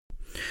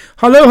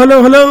Hello,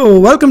 hello, hello.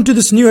 Welcome to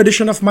this new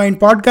edition of Mind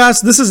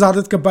Podcast. This is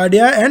Aadit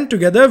Kapadia, and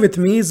together with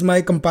me is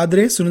my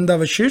compadre, Sunanda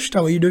Vashisht.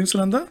 How are you doing,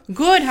 Sunanda?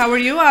 Good. How are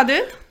you,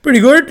 Aadit? Pretty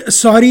good.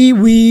 Sorry,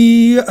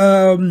 we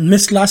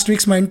missed last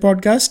week's Mind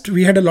Podcast.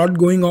 We had a lot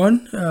going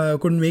on,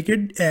 couldn't make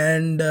it.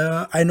 And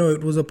I know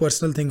it was a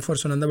personal thing for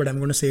Sunanda, but I'm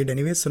going to say it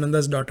anyway.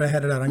 Sunanda's daughter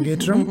had an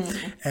Arangetram.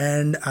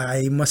 And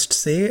I must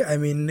say,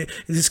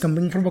 this is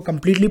coming from a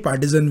completely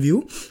partisan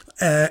view.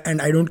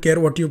 And I don't care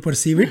what you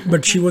perceive it,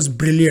 but she was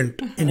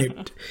brilliant in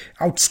it.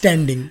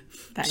 Outstanding.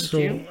 Thank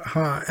you.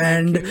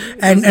 And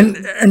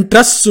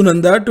trust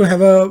Sunanda to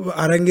have a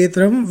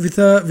Arangetram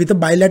with a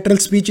bilateral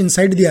speech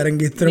inside the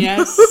Arangetram.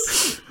 Yes.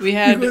 We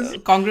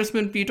had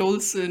Congressman Pete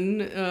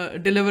Olson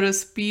deliver a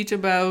speech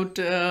about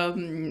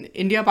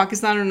India,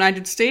 Pakistan, and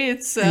United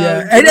States.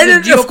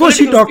 And of course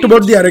he talked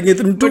about the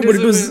Arangetram too, but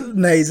it was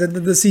nice. And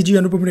the CG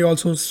Anupamani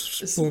also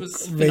spoke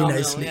very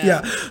nicely.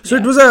 So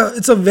it was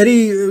a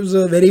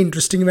very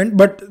interesting event,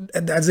 but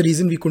that's the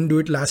reason we couldn't do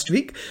it last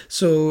week.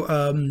 So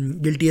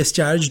guilty as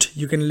charged.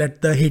 You can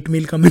let the hate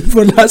mail come in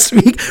for last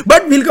week,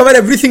 but we'll cover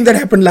everything that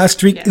happened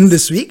last week in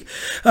this week.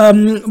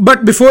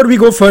 But before we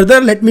go further,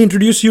 let me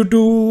introduce you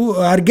to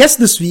our guest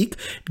this week.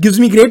 It gives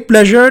me great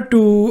pleasure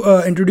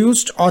to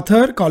introduce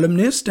author,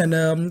 columnist,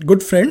 and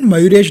good friend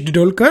Mayuresh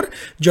Didolkar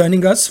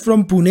joining us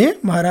from Pune,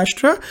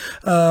 Maharashtra.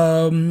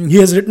 He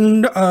has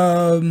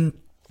written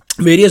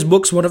various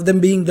books, one of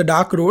them being The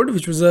Dark Road,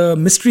 which was a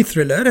mystery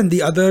thriller, and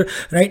the other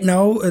right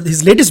now,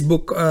 his latest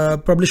book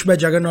published by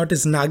Juggernaut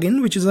is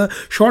Nagin, which is a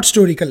short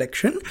story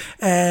collection,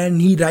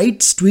 and he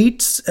writes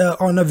tweets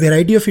on a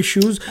variety of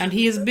issues. And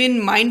he has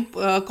been Mind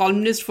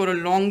columnist for a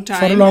long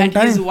time.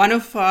 He's one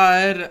of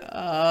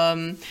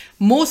our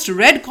most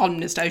read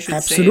columnists, I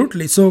should say.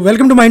 Absolutely. So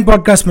welcome to Mind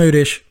Podcast,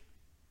 Mayuresh.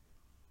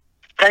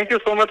 Thank you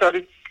so much,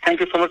 Aadit. Thank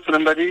you so much,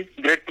 Sunanda.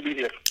 Great to be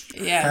here.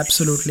 Yes.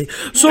 Absolutely.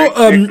 So,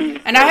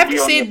 and I have to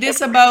say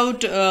this about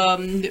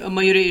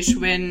Mayuresh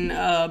when,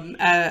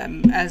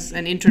 as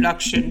an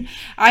introduction,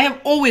 I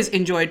have always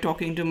enjoyed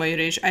talking to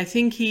Mayuresh. I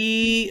think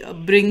he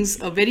brings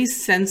a very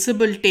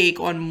sensible take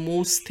on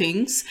most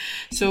things.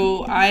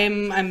 So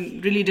I'm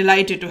really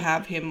delighted to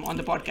have him on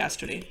the podcast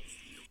today.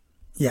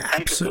 Yeah,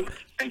 absolutely.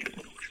 Thank you.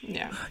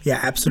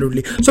 Yeah,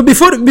 absolutely. So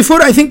before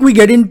I think we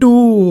get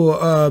into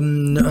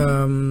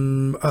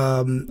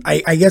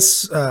I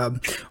guess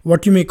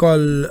what you may call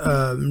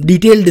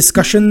detailed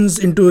discussions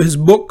into his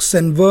books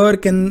and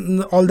work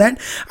and all that,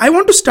 I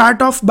want to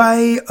start off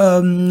by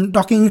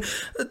talking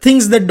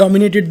things that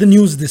dominated the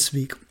news this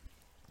week.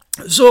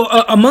 So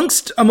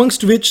amongst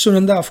which,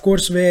 Sunanda, of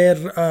course, were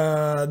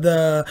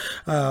the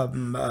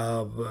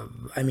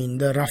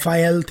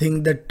Rafale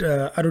thing that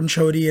Arun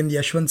Shourie and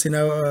Yashwant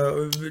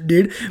Sinha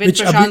did, with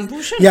Prashant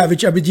Bhushan.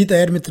 Which Abhijit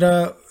Iyer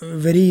Mitra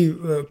very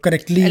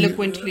correctly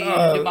eloquently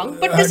debunked.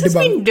 But this has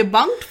been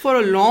debunked for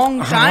a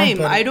long time.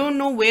 I don't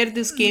know where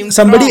this came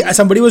from.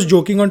 Somebody was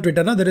joking on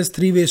Twitter. There is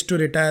 3 ways to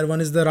retire.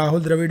 One is the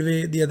Rahul Dravid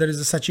way, the other is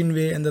the Sachin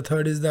way, and the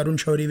third is the Arun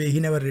Shourie way. He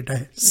never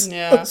retires.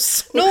 Yeah.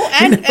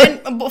 And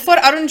for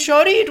Arun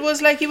Shourie, it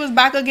was like he was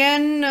back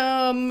again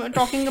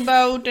talking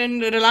about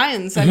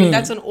Reliance. I mean,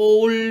 that's an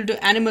old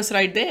animus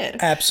right there.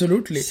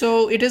 Absolutely.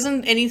 So it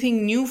isn't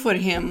anything new for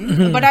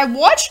him. But I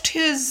watched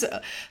his...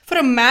 For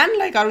a man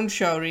like Arun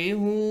Shourie,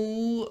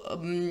 who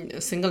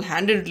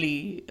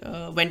single-handedly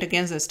went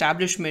against the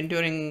establishment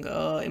during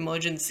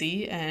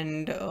emergency,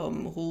 and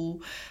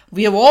who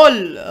we have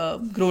all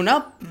grown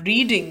up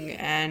reading,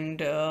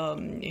 and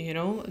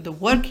the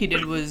work he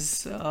did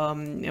was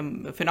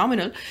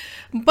phenomenal.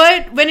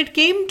 But when it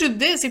came to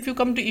this, if you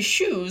come to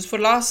issues, for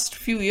last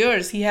few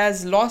years, he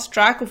has lost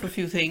track of a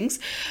few things.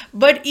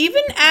 But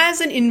even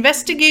as an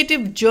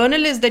investigative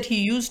journalist that he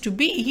used to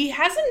be, he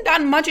hasn't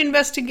done much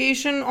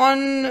investigation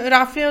on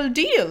Rafale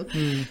deal.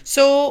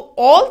 So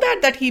all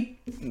that he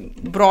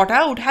brought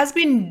out has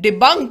been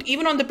debunked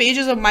even on the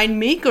pages of Mind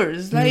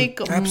Makers.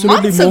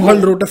 Absolutely.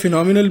 Mohal wrote a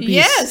phenomenal piece.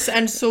 Yes,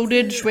 and so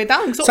did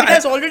Shwetang. So it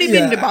has already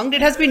been debunked.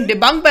 It has been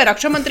debunked by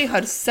Raksha Mantri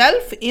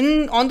herself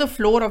on the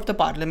floor of the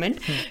parliament.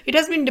 It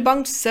has been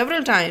debunked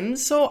several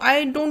times. So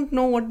I don't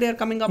know what they are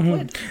coming up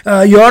with.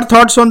 Your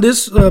thoughts on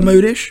this,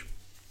 Mayuresh?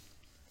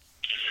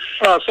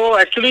 So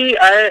actually,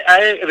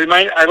 I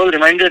was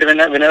reminded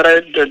whenever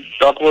I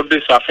talk about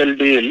this Rafale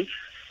deal,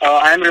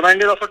 I am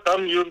reminded of a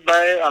term used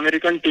by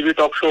American TV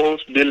talk show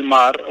host Bill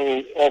Maher,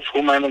 of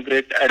whom I am a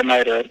great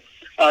admirer.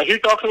 He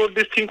talks about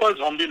this thing called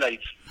zombie lies.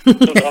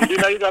 So zombie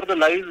lies are the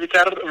lies which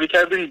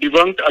have been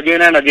debunked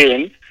again and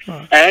again,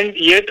 and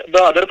yet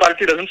the other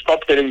party doesn't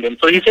stop telling them.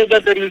 So he said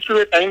that there used to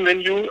be a time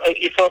when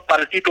if a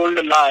party told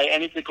a lie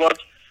and if it was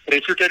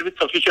refuted with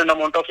sufficient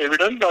amount of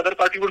evidence, the other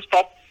party would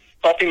stop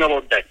talking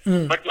about that.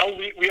 But now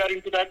we are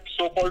into that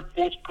so-called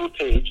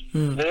post-truth age,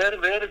 where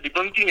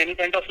debunking any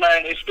kind of lie,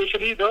 and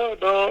especially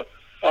the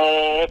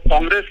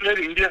Congress-led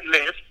Indian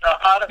left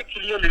are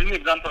actually a living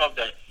example of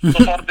that.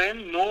 So for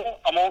them, no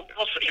amount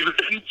of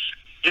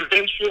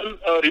evidential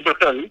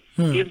rebuttal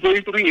is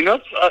going to be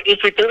enough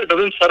if it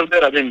doesn't serve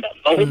their agenda.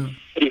 Now,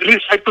 really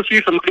sad to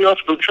see somebody of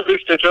social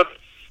stature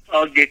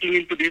getting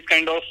into these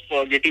kind of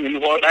getting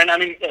involved. And I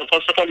mean,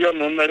 first of all, you are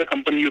known by the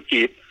company you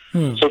keep.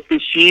 So to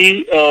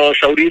see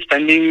Shourie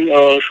standing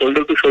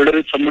shoulder to shoulder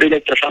with somebody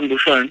like Prashant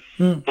Bhushan,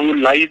 who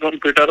lies on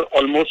Twitter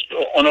almost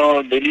on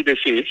a daily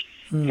basis,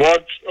 was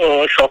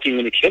shocking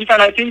in itself.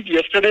 And I think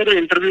yesterday the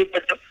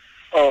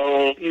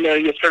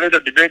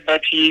debate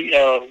that he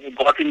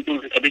got into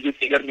with Abhijit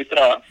Tigar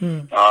Mitra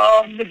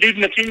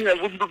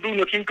would do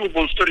nothing to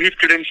bolster his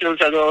credentials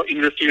as an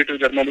investigative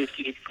journalist.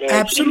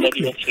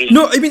 Absolutely.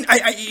 No, I mean,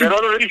 there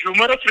was a very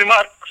humorous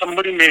remark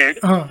somebody made.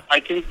 I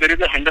think there is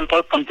a handle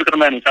called Computer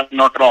Man, if I'm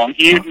not wrong.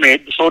 He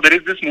made, so there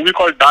is this movie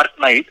called Dark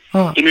Knight.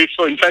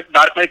 In fact,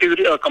 Dark Knight is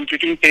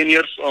completing 10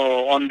 years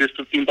on this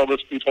 15th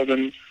August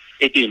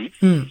 2018.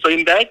 So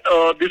in that,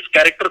 this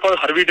character called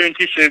Harvey Dent,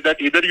 he says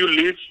that either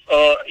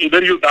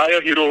you die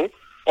a hero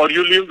or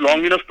you live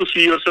long enough to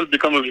see yourself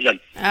become a villain.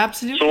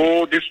 Absolutely.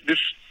 So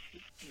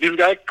this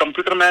guy,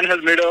 Computer Man,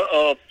 has made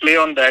a play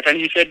on that, and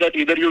he said that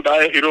either you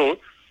die a hero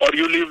or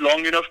you live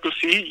long enough to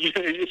see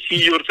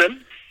yourself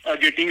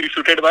getting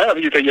refuted by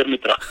Abhijit Tigar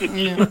Mitra.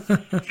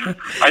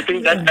 I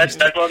think that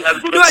was as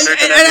good as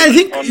I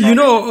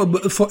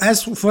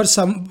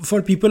think,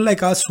 for people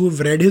like us who've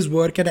read his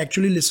work and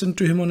actually listened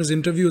to him on his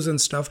interviews and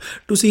stuff,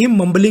 to see him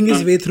mumbling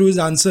his way through his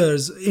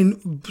answers,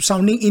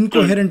 sounding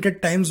incoherent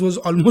at times, was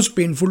almost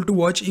painful to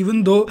watch,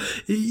 even though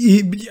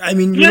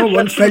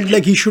one felt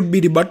like he should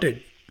be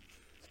rebutted.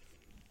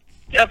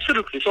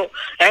 Absolutely. So,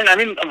 and I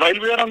mean, while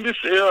we are on this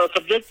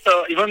subject,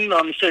 even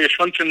Mr.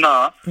 Yashwant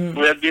Sinha,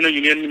 who has been a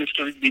union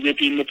minister with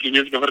BJP in the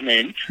previous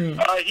government,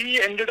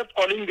 he ended up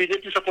calling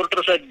BJP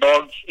supporters as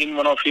dogs in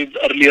one of his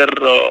earlier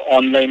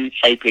online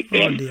fight with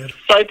them.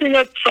 So I think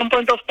at some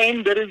point of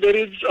time there is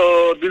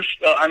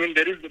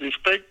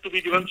respect to be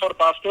given for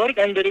past work,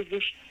 and there is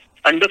this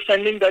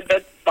understanding that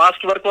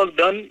past work was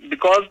done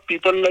because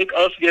people like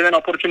us gave an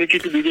opportunity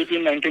to BJP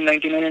in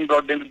 1999 and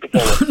brought them into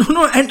power.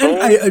 And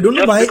I don't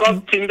know why.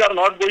 Because things are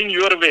not going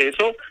your way.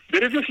 So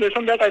there is this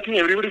lesson that I think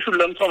everybody should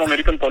learn from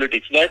American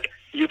politics, that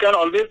you can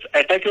always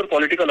attack your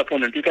political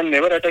opponent. You can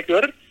never attack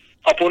your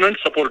opponent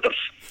supporters.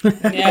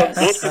 Because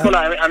those people,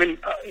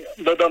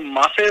 the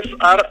masses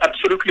are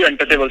absolutely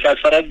untouchable as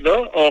far as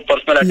the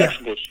personal attacks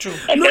goes. True.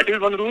 And that is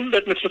one rule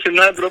that Mr.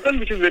 Sinha has broken,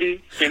 which is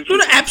very painful.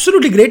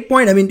 Absolutely great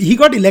point. I mean, he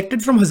got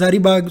elected from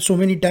Hazaribagh so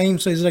many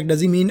times. So it's like,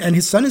 does he mean, and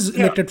his son is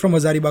elected from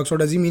Hazaribagh, so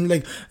does he mean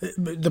like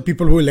the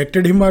people who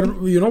elected him are,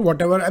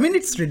 whatever? I mean,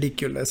 it's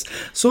ridiculous.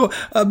 So,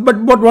 but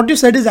what you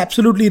said is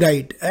absolutely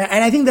right.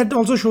 And I think that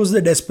also shows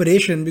the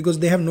desperation, because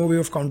they have no way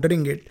of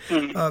countering it.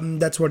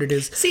 That's what it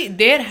is. See,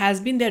 there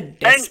has been, they're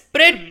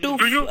desperate to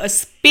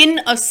spin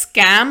a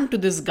scam to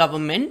this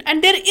government,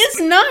 and there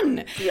is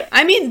none.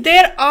 I mean,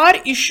 there are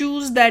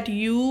issues that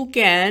you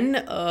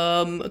can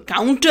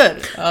counter.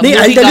 I'll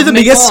tell you the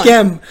biggest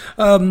scam.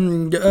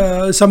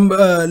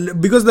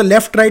 Because the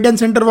left, right and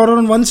center were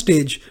on one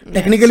stage.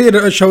 Technically,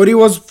 Shourie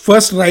was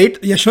first right,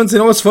 Yashwant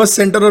Sinha was first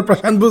center, or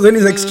Prashant Bhushan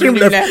is extreme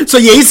left. So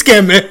yahi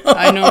scam hai.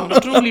 I know,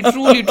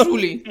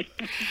 truly.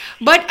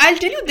 But I'll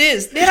tell you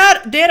this, there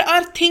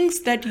are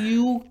things that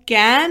you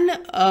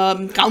can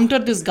counter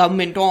this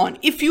government on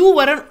if you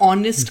were an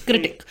honest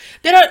critic.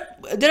 There are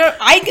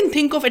I can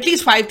think of at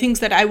least 5 things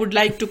that I would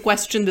like to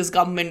question this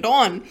government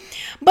on.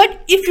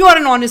 But if you are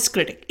an honest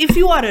critic, if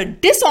you are a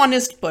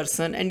dishonest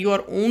person and you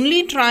are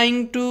only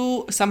trying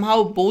to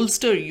somehow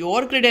bolster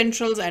your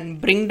credentials and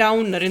bring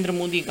down Narendra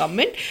Modi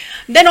government,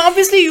 then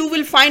obviously you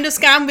will find a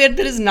scam where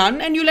there is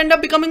none, and you'll end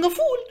up becoming a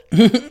fool.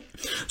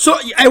 So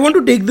I want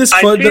to take this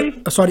further.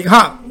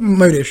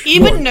 Mayuresh.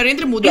 Even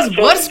Narendra Modi's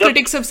worst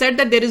critics have said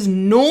that there is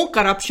no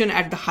corruption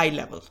at the high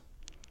level.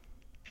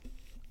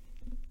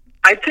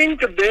 I think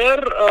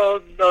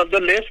the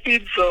left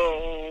is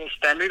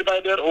standing by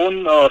their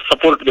own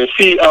support base.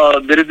 See,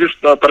 there is this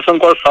person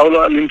called Saul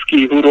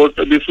Alinsky who wrote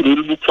this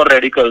rule book for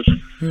radicals,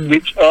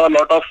 which a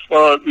lot of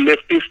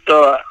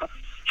leftists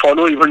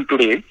follow even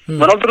today.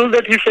 One of the rules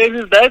that he says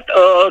is that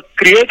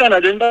create an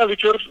agenda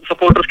which your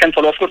supporters can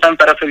follow. Of course, I'm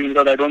paraphrasing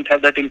because I don't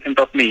have that in front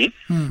of me.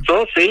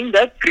 So saying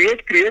that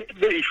create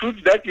the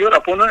issues that your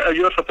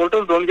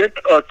supporters don't get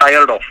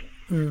tired of.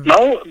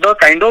 Now, the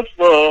kind of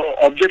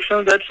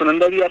objections that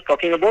Sunanda ji are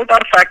talking about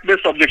are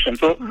fact-based objections.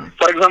 So,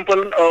 for example,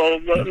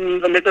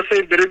 let us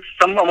say there is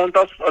some amount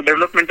of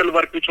developmental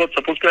work which was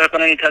supposed to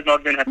happen and it has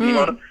not been happening,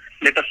 or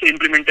let us say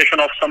implementation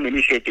of some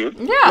initiative.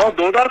 Now,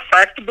 those are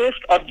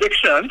fact-based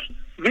objections,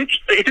 which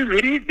it is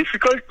very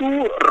difficult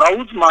to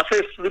rouse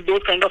masses with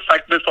those kind of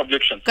fact-based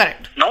objections.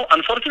 Correct. Now,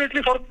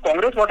 unfortunately for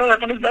Congress, what has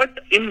happened is that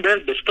in their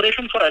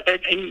desperation for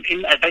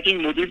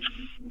attacking Modi's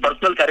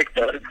personal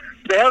character,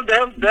 they are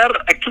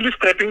actually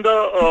scraping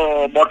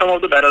the bottom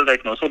of the barrel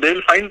right now. So they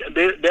will find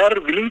they are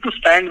willing to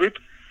stand with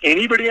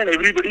anybody and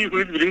everybody who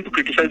is willing to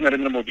criticize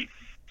Narendra Modi.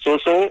 So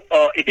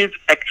it is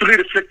actually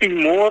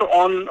reflecting more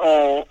on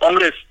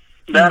Congress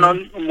than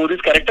on Modi's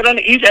character, and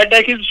each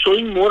attack is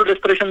showing more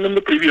desperation than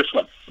the previous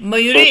one.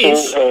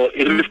 Mayuresh,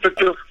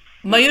 irrespective.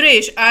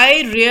 Mayuresh,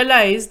 I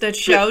realized that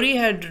Shourie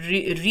had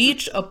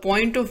reached a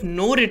point of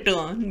no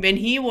return when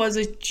he was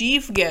a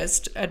chief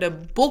guest at a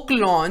book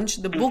launch.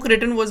 The book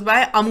written was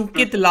by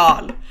Ankit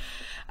Lal.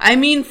 I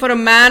mean, for a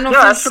man of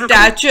his absolutely.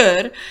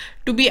 stature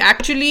to be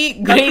actually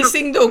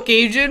gracing the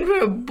occasion for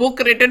a book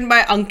written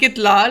by Ankit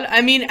Lal,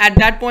 I mean, at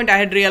that point I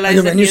had realized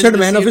that when you yes, said the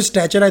man of same- his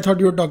stature, I thought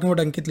you were talking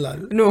about Ankit Lal.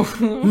 No.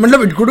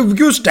 मतलब it could have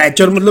क्यों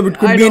stature मतलब it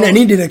could I be in know.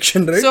 any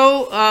direction, right?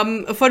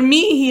 So, for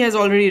me, he has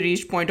already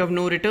reached point of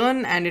no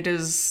return, and it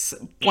is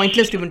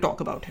pointless to even talk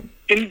about him.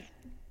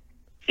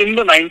 In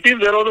the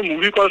 90s, there was a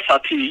movie called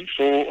Sathi.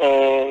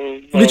 So,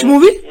 Which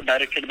movie?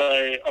 Directed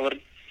by our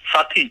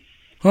Sathi.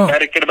 Huh.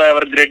 Directed by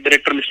our great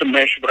director, Mr.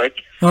 Mahesh Bhatt.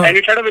 Huh. And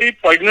it had a very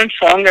poignant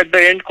song at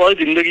the end called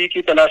Zindagi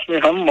Ki Talash Mein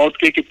Hum Maut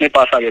Ke Kitne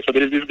Paas Aa Gaye. So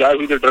there is this guy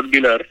who is a drug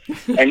dealer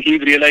and he's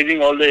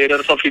realizing all the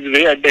errors of his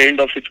way at the end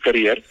of his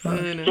career.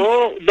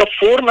 So the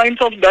 4 lines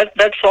of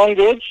that song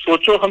goes,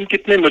 Socho hum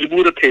kitne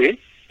majboor the,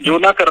 jo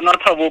na karna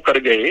tha wo kar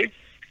gaye,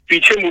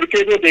 पीछे मुड़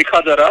के जो देखा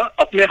जरा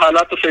अपने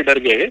हालातों से डर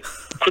गए,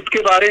 खुद के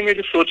बारे में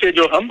जो सोचे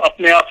जो हम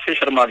अपने आप से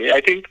शर्मा गए. I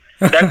think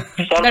that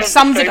sort That of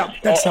sums it up.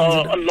 That sums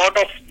it up. a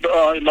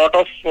lot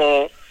of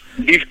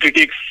these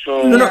critics.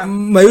 No,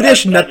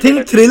 Mayuresh,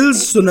 nothing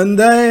thrills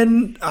Sunanda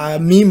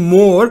and me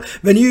more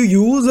when you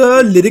use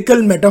a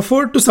lyrical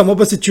metaphor to sum up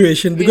a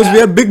situation, because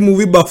we are big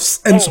movie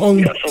buffs and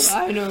song buffs. So,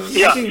 I know.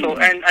 yeah, so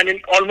and in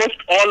almost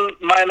all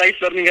my life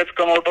learning has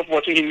come out of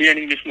watching Hindi and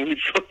English movies.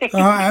 So.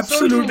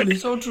 Absolutely.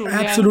 So true. Yeah.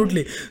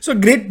 Absolutely. So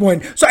great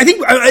point. So I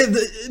think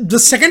the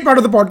second part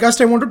of the podcast,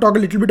 I want to talk a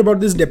little bit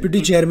about this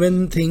deputy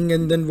chairman thing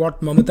and then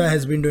what Mamata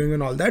has been doing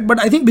and all that. But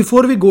I think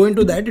before we go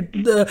into that,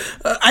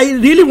 I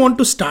really want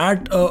to start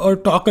or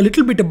talk a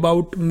little bit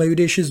about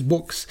Mayuresh's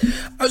books.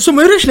 So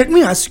Mayuresh, let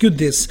me ask you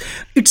this.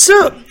 It's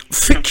a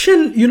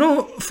fiction,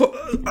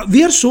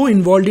 we are so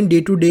involved in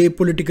day-to-day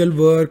political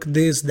work,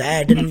 this,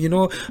 that, and,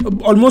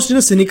 almost in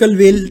a cynical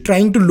way,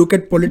 trying to look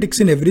at politics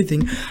and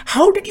everything.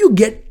 How did you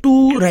get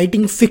to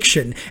writing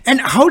fiction? And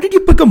how did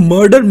you pick a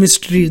murder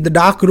mystery, The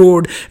Dark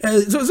Road?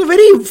 So it's a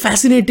very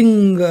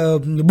fascinating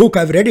book.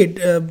 I've read it,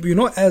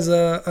 as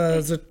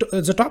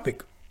a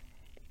topic.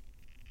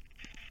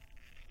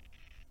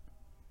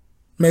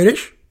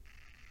 Mayuresh?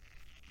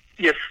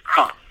 Yes.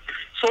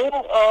 So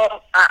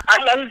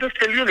I'll just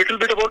tell you a little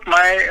bit about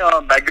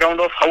my background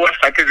of how I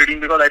started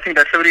reading, because I think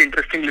that's a very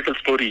interesting little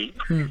story.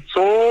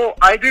 So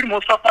I did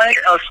most of my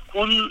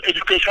school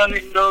education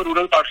in the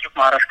rural parts of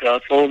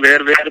Maharashtra, so where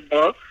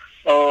the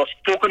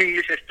spoken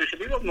English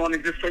especially was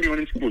non-existent even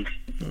in schools.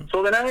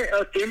 So when I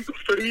came to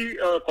study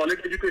college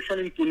education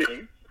in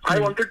Pune, I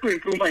wanted to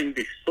improve my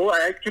English. So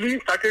I actually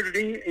started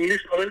reading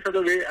English novels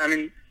the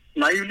way,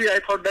 naively I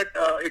thought that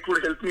it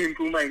would help me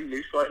improve my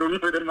English. So I don't know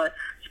whether my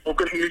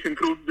spoken English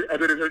improved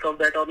as a result of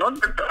that or not,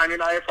 but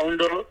I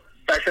found a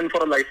passion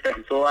for a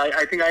lifetime. So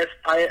I think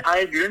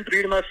I didn't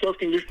read my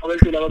first English novel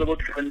till I was about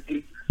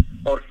 17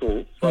 or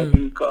so. So I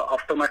think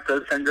after my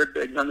 12th standard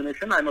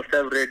examination, I must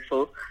have read.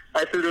 So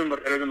I still remember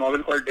there was a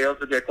novel called Day of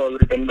the Jackal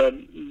written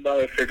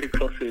by Frederick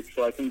Forsyth.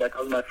 So I think that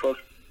was my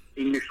first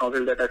English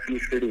novel that I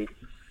finished reading.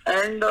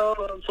 And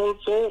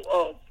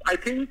I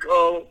think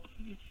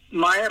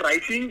my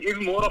writing is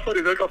more of a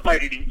result of my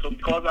reading. So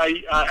because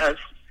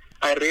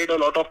I read a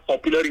lot of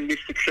popular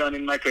English fiction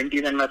in my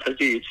 20s and my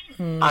 30s,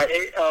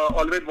 I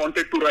always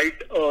wanted to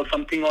write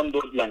something on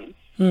those lines.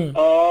 In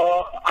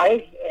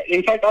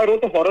fact, I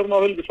wrote a horror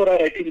novel before I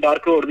wrote in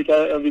Dark Road,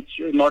 which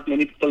not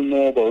many people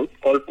know about,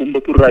 called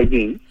Kumbhapur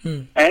Rising.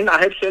 And I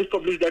had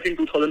self-published that in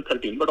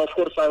 2013. But of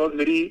course, I was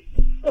very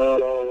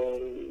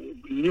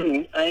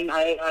new, and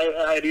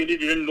I really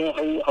didn't know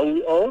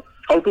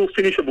how to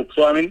finish a book.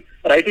 So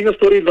writing a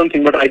story is one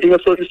thing, but writing a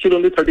story is still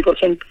only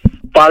 30%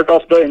 part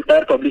of the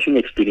entire publishing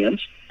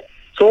experience.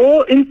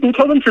 So in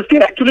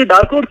 2015, actually,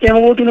 Dark Road came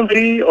about in a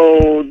very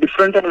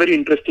different and very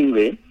interesting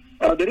way.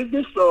 There is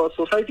this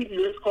society in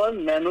US called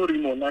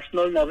NaNoWriMo,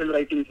 National Novel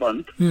Writing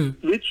Month,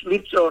 which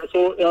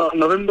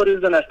November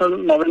is the National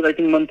Novel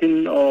Writing Month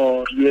in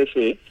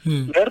USA,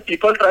 where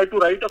people try to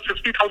write a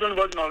 50,000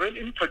 word novel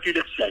in 30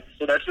 days flat.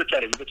 So that's the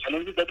challenge. The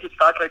challenge is that you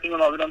start writing a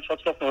novel on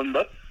 1st of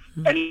November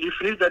and you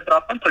finish that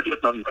draft on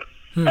 30th November.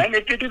 And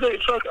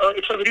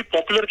it's a very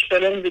popular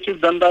challenge which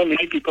is done by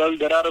many people.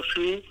 There are a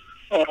few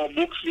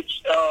books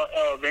which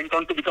went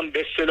on to become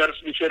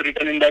bestsellers, which were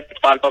written in that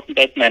part of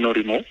that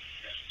NaNoWriMo.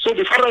 So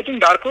before writing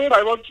Dark Road,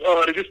 I was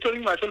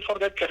registering myself for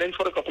that challenge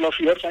for a couple of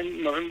years,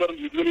 and November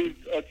usually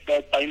at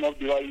the time of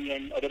Diwali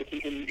and other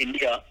things in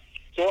India.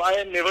 So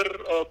I never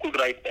could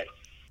write that.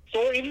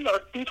 So in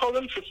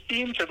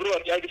 2015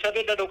 February, I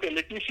decided that, okay,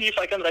 let me see if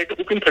I can write a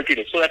book in 30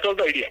 days. So that was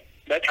the idea,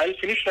 that I'll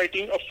finish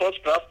writing a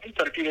first draft in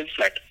 30 days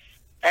flat.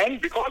 And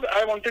because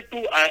I wanted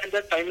to add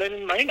that timeline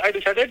in mind, I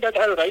decided that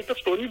I'll write a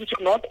story which is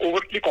not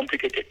overtly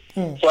complicated.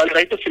 So I'll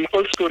write a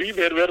simple story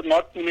where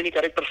not too many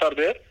characters are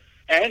there,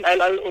 and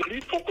I'll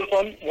only focus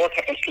on what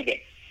happens to them.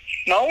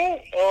 Now,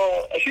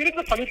 here is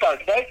the funny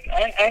part, that,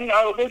 and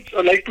I always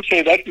like to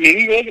say that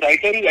many ways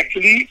writer is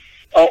actually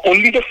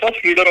only the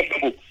first reader of the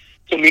book.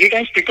 So many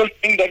times people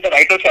think that the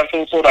writers are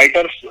so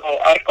writers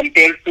are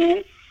compared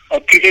to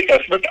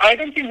creators, but I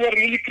don't think we are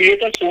really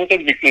creators so much as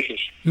witnesses.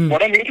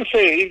 What I'm going to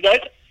say is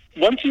that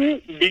once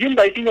you begin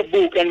writing a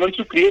book and once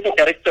you create a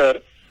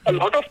character, a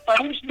lot of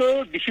times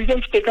the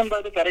decisions taken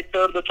by the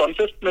character, the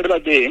choices made by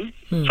them,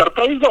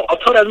 surprise the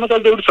author as much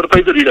as they would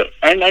surprise the reader.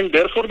 And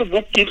therefore the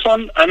book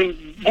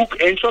book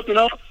ends up in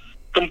a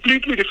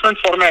completely different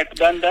format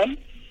than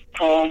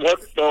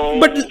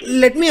but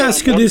let me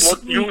ask you this,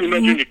 what you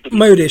imagine it to be.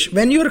 Mayuresh,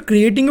 when you are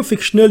creating a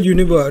fictional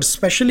universe,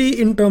 especially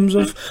in terms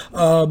of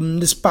the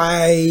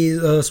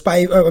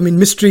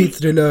mystery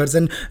thrillers,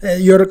 and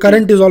your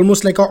current is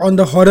almost like on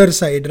the horror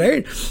side,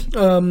 right?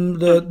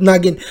 The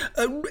Nagin.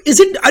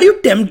 Are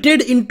you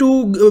tempted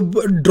into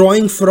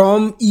drawing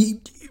from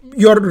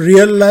your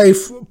real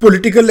life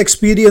political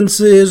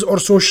experiences or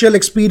social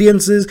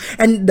experiences,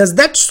 and does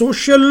that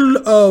social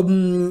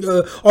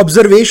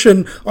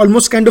observation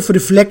almost kind of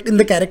reflect in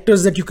the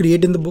characters that you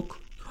create in the book,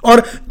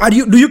 or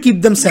do you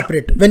keep them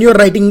separate when you're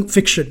writing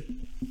fiction?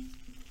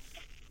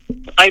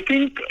 I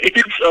think it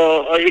is.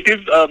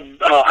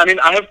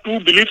 I have two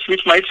beliefs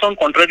which might sound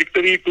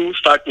contradictory to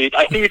start with.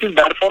 I think it is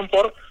bad form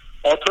for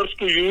authors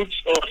to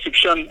use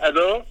fiction as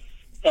a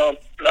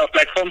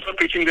platform for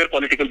preaching their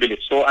political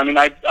beliefs. So,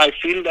 I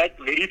feel that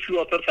very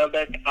few authors have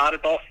that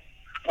art of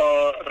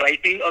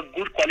writing a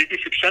good quality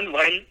fiction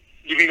while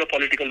giving a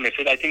political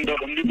message. I think the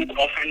only book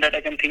offhand that I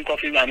can think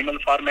of is Animal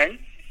Farm and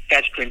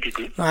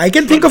Catch-22. I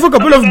can think of a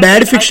couple of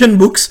bad fiction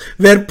books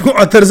where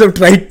authors have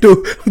tried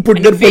to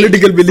put their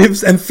political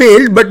beliefs and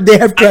failed, but they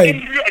have tried. I can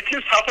give you at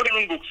least half a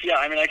dozen books. Yeah,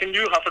 I can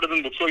give you half a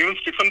dozen books. So even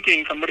Stephen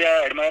King, somebody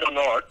I admire a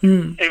lot,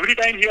 every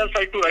time he has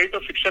tried to write a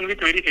fiction with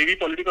very heavy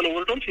political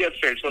overtones, he has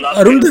failed. So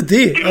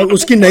Arundhati,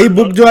 uski nai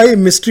book jo hai,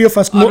 Mystery of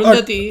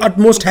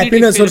Utmost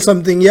Happiness or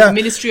something. Yeah,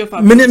 Ministry of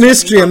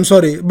Ministry. I'm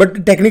sorry,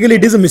 but technically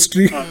it is a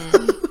mystery.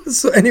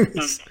 So,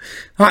 anyways,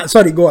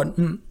 sorry, go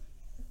on.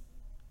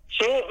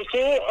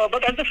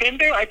 But at the same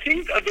time, I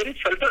think there is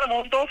certain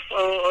amount of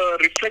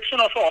reflection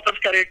of an author's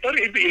character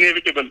is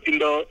inevitable in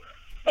the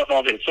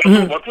novel.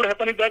 So what would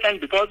happen is that, and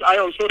because I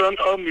also run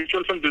a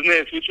mutual fund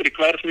business which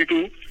requires me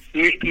to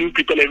meet new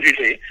people every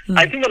day,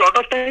 I think a lot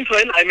of times,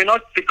 while I may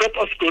not pick up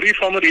a story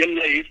from a real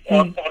life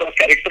or a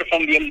character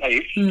from real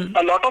life,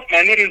 a lot of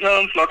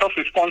mannerisms, lot of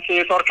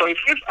responses or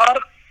choices are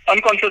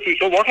unconsciously.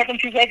 So what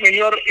happens is that when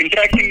you are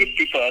interacting with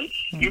people,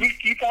 you will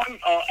keep on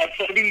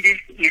absorbing these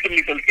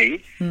little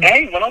things.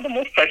 And one of the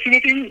most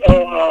fascinating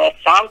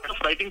parts of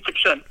writing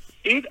fiction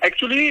is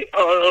actually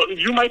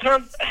you might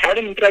have had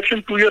an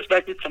interaction 2 years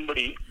back with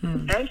somebody,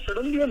 and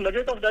suddenly a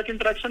nugget of that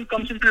interaction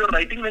comes into your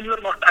writing when you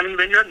are not,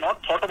 when you have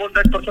not thought about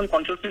that person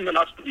consciously in the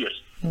last 2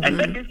 years. And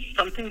that is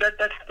something that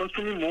happens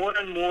to me more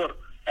and more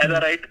as I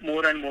write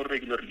more and more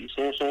regularly.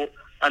 So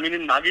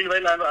in Nagin,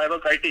 while I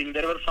was writing,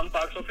 there were some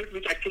parts of it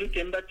which actually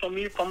came back from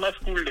me from my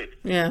school days.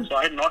 Yeah. So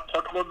I had not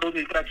thought about those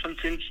interactions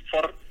since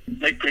for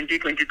like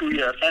 22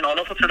 years. And all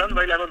of a sudden,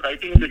 while I was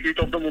writing in the heat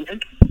of the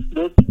moment,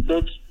 those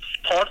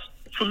thoughts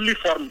fully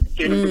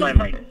came into my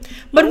mind.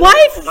 But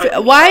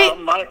so,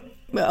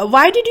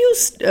 why did you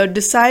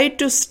decide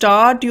to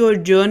start your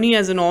journey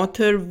as an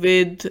author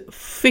with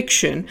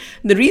fiction?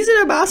 The reason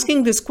I'm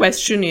asking this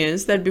question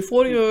is that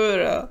before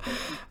your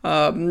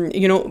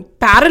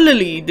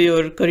parallelly,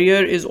 your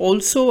career is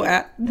also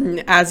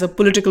as a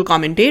political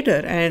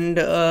commentator, and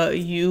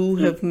you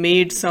have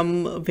made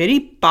some very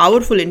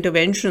powerful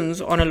interventions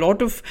on a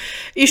lot of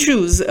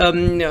issues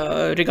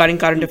regarding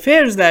current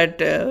affairs that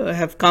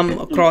have come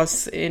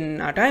across in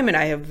our time, and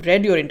I have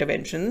read your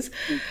interventions.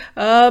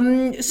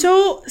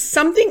 So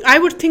I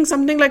would think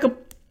something like a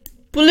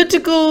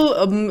political,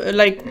 a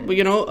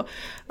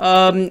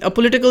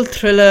political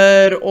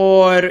thriller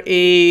or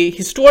a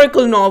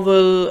historical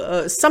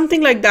novel,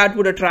 something like that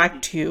would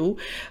attract you.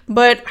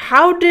 But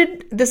how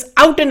did this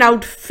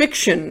out-and-out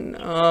fiction,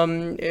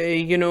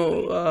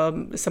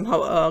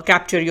 somehow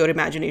capture your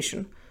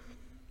imagination?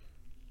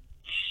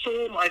 So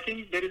I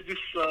think there is this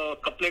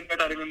couplet that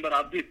I remember.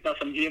 आप भी इतना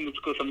समझिए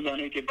मुझको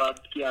समझाने के बाद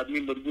कि आदमी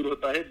मजबूर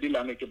होता है दिल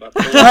आने के बाद.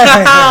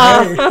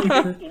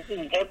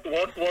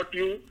 What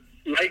you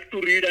like to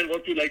read and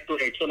what you like to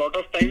write. So a lot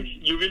of times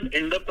you will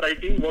end up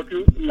writing what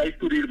you like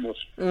to read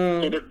most.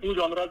 So the two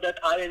genres that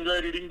I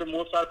enjoy reading the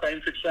most are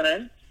science fiction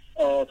and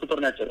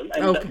supernatural,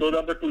 and those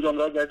are the two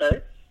genres that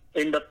I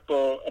end up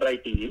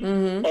writing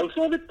in.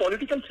 Also with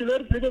political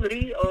thrillers, there is a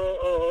very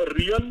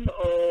real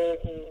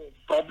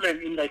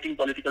problem in writing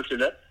political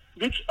thriller,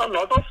 which a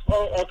lot of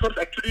authors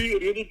actually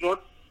really don't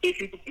take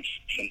into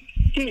consideration.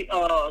 See,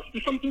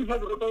 Stephen King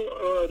has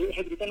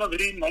written a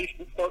very nice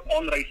book called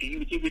On Writing,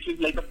 which is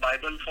like a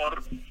Bible for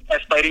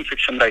aspiring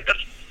fiction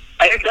writers.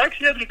 I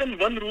actually have written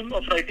one rule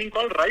of writing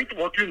called write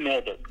what you know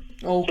about.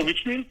 So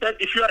which means that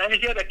if you are, and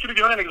he has actually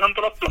given an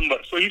example of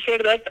plumber. So he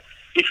said that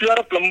if you are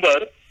a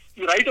plumber,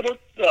 you write about,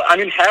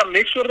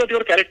 make sure that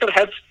your character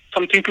has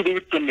something to do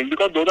with plumbing,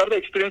 because those are the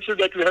experiences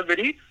that you have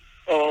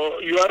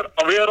you are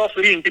aware of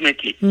very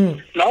intimately.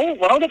 Now,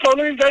 one of the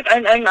problems is that,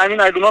 and I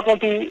do not want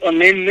to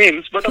name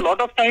names, but a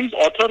lot of times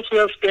authors who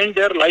have spent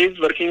their lives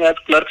working as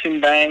clerks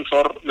in banks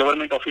or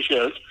government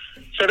officials,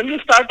 suddenly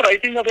start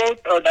writing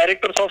about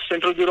directors of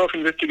Central Bureau of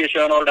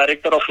Investigation or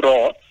director of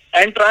RAW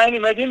and try and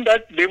imagine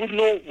that they would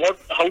know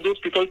how those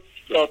people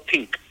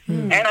think.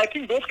 And I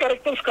think those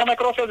characters come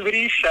across as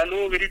very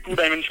shallow, very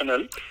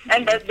two-dimensional,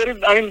 and that they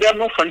are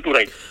no fun to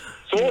write.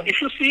 So if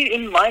you see,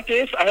 in my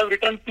case, I have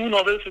written 2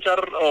 novels which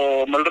are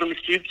murder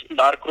mysteries,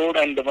 Dark Road,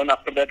 and the one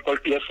after that called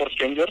Tears for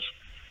Strangers.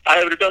 I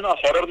have written a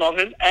horror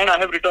novel, and I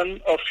have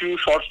written a few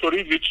short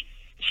stories which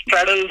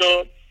straddle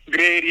the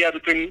grey area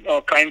between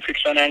crime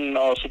fiction and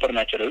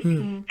supernatural.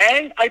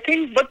 And I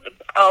think, but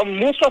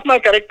most of my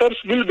characters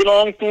will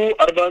belong to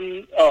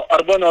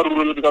urban or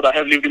rural, because I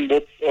have lived in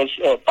both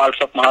parts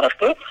of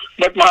Maharashtra,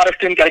 but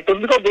Maharashtrian characters,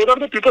 because those are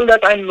the people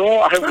that I know,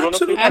 I have grown up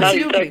with, and I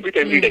interact with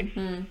every day.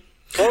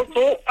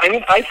 So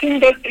I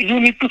think that you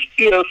need to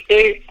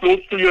stay close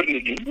to your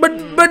niche. But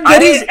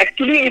there is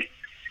actually.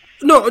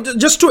 No,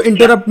 just to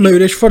interrupt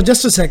Mayuresh for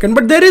just a second,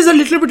 but there is a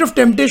little bit of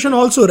temptation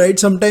also, right?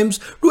 Sometimes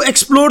to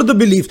explore the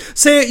belief.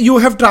 Say you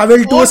have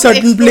traveled to a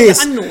certain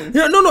place.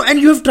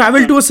 And you have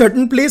traveled to a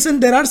certain place,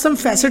 and there are some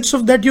facets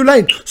of that you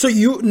like. So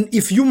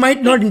if you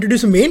might not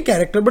introduce a main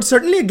character, but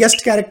certainly a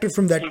guest character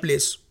from that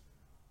place.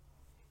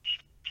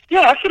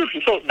 Yeah,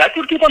 absolutely. So that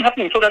would keep on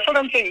happening. So that's what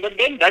I'm saying. But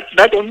then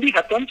that only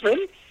happens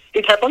when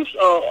it happens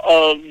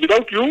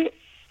without you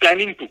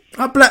planning to.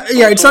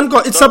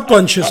 It's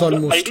subconscious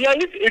almost. The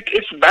idea is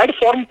it's bad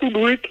form to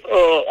do it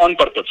on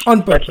purpose.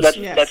 On purpose.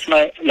 That's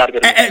my larger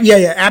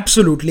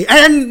absolutely.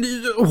 And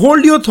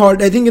hold your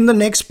thought. I think in the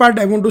next part,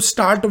 I want to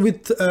start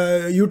with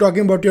you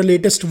talking about your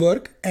latest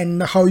work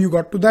and how you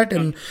got to that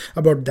and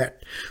about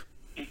that.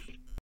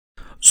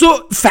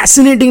 So,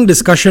 fascinating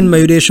discussion,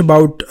 Mayuresh,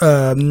 about...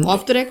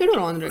 off the record or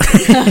on the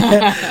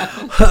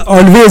record?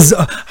 Always.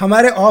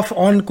 हमारे off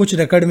on कुछ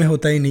record में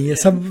होता ही नहीं है.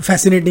 सब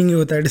fascinating ही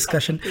होता है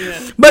discussion.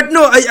 But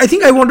no, I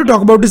think I want to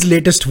talk about his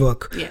latest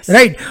work. Yes.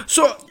 Right?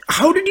 So,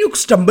 how did you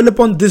stumble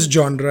upon this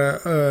genre,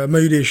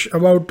 Mayuresh,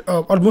 about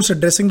almost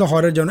addressing the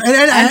horror genre?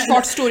 And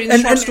short story,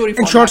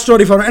 short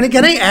story format. And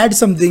can I add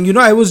something?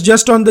 I was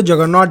just on the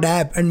Juggernaut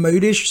app and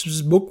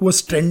Mayuresh's book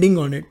was trending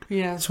on it.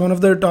 Yeah. It's one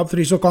of the top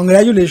 3. So,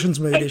 congratulations,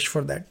 Mayuresh,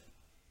 for that.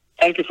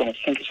 Thank you so much.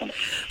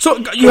 So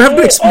you have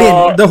to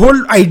explain the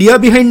whole idea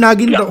behind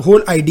Nagin, the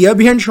whole idea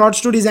behind short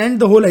stories, and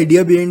the whole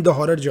idea behind the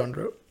horror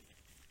genre.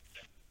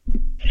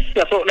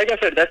 Yeah, so like I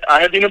said, that I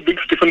have been a big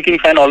Stephen King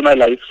fan all my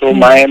life. So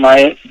my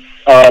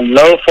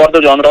love for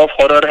the genre of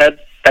horror has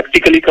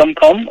practically come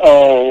from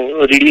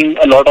reading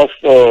a lot of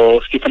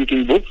Stephen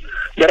King books.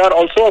 There are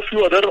also a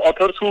few other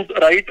authors who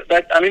write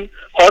that,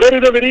 horror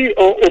is a very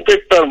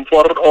opaque term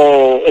for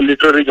a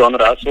literary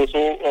genre.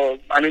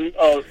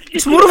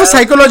 It's more of a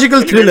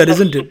psychological thriller,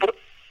 isn't it?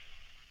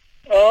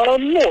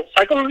 No,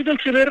 psychological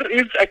thriller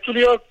is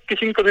actually a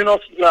kissing cousin of,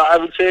 I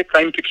would say,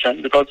 crime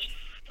fiction, because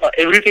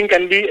everything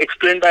can be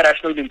explained by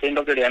rational means. At the end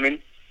of the day,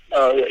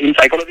 in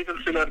psychological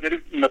thriller, there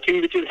is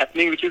nothing which is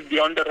happening which is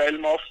beyond the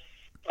realm of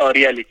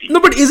reality.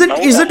 No, but is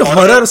it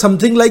horror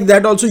something like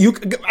that also?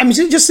 I'm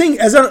just saying,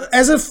 as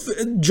a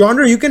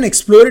genre, you can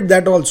explore it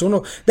that also.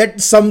 No, that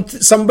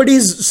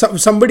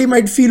somebody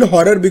might feel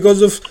horror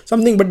because of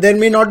something, but there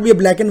may not be a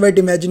black and white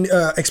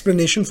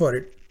explanation for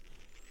it.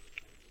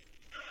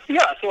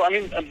 Yeah, so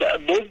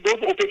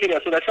those opaque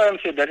areas. So that's why I'm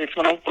saying that it's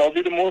one of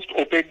probably the most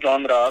opaque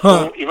genre.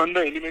 So even the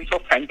elements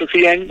of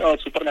fantasy and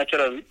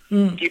supernatural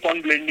keep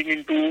on blending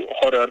into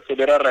horror. So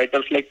there are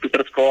writers like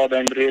Peter Straub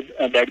and Ray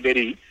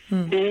Bradbury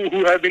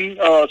who have been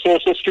so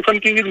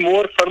Stephen King is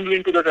more firmly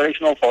into the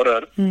direction of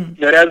horror,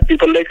 whereas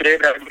people like Ray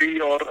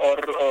Bradbury or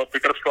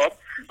Peter Straub,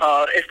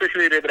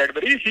 especially Ray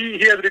Bradbury,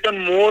 he has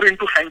written more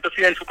into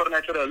fantasy and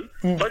supernatural.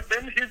 But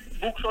then his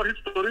books or his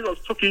stories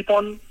also keep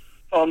on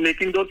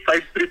making those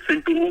side trips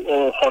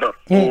into horror.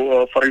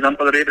 So, for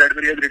example, Ray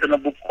Bradbury has written a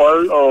book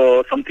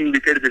called Something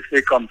Wicked This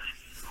Way Comes.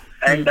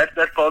 And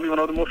that's probably one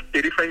of the most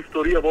terrifying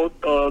story about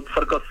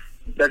circus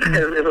that I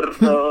have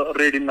ever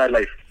read in my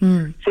life.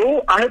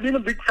 So I have been a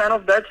big fan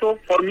of that. So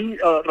for me,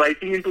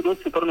 writing into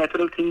those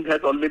supernatural things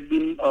has always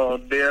been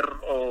there.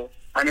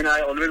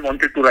 I always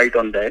wanted to write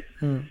on that.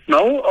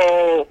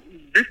 Now,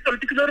 this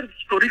particular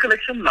story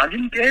collection,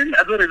 Nagin, came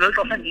as a result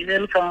of an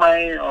email from my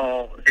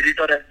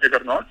editor at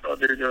Juggernaut.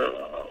 There is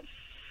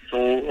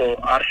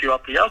R.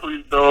 Shivapriya, who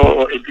is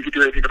the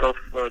executive editor of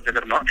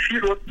Juggernaut. She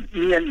wrote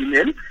me an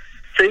email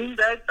saying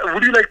that,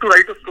 would you like to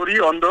write a story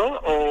on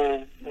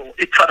the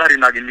Ichchadhari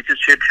Nagin, which is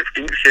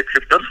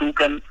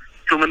shapeshifters,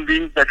 human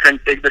beings that can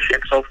take the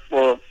shapes of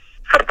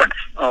serpents,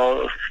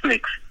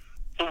 snakes.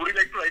 So would you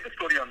like to write a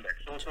story on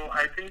that? So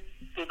I think,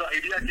 so the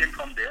idea came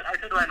from there. I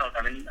said, why not?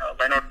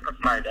 Why not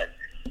try that?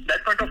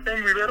 That point of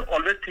time, we were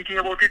always thinking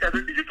about it as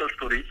a digital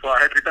story. So I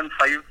had written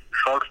 5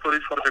 short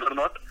stories for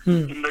Juggernaut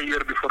in the year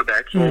before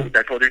that. So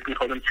that was in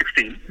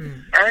 2016.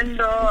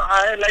 And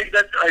I like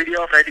that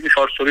idea of writing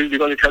short stories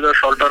because it has a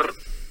shorter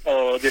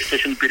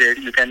gestation period.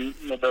 You can,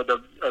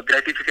 the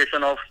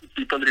gratification of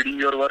people reading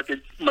your work is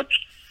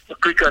much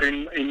quicker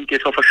in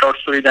case of a short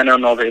story than a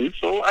novel.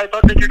 So I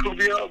thought that it would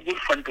be a good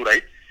fun to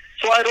write.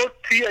 So I wrote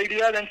 3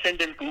 ideas and sent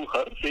them to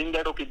her, saying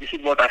that, okay, this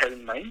is what I have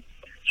in mind.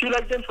 she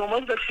liked them so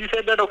much that she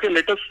said that, okay,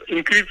 let us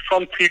increase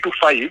from 3 to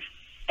 5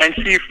 and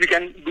see if we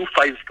can do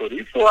 5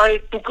 stories. So I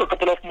took a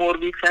couple of more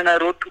weeks and I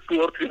wrote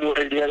 2 or 3 more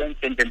ideas and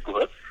sent them to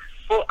her.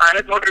 So I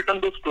had not written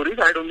those stories.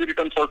 I had only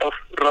written sort of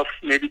rough,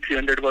 maybe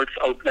 300 words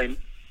outline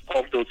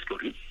of those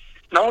stories.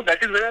 Now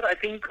that is where I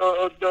think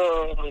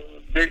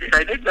they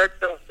decided that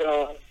they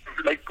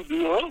would like to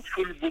do a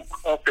full book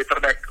of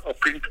paperback or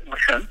print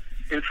version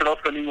instead of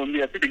running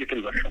only as a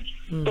digital version.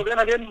 So then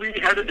again we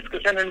had a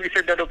discussion and we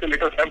said that, okay,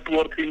 let us have 2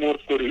 or 3 more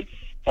stories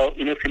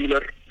in a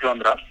similar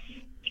genre.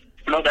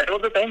 Now that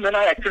was the time when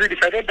I actually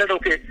decided that,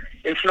 okay,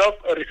 instead of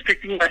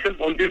restricting myself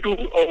only to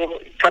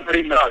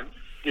Karunanidhi,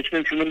 which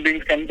means human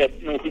beings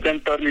who can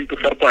turn into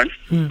serpents,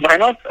 why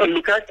not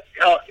look at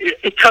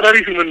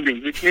Ichhadari human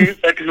beings, which means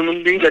that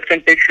human beings that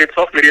can take shapes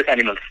of various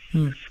animals.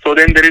 So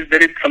then there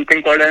is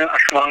something called an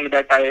ashwang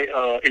that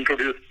I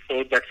introduced.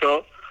 So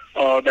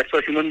that's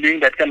a human being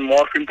that can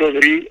morph into a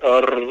very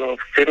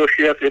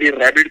ferocious, very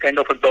rabid kind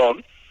of a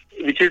dog,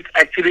 which is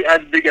actually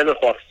as big as a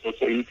horse. So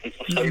in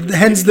size,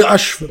 hence the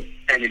ashwa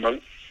animal.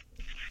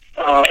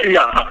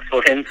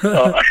 So hence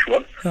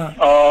ashwa.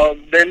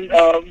 Then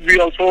we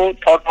also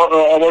thought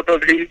about a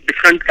very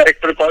different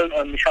character called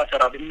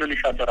Nishachara, Vimna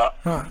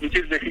Nishachara, which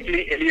is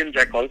basically alien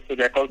jackals. So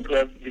jackals who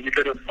have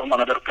visited us from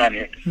another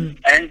planet,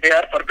 and they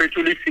are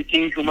perpetually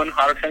seeking human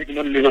hearts and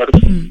human livers.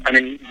 I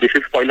mean, this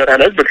is spoiler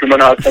alert, but human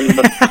hearts and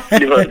human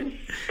livers.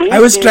 I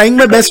was trying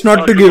my best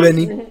not to give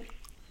any.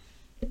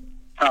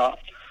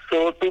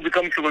 So to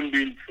become human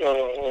beings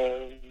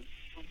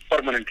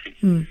permanently.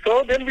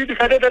 So then we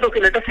decided that, okay,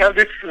 let us have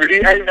this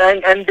really, and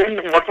then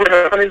what would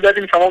happen is that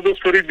in some of those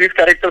stories, these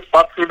characters'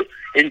 paths would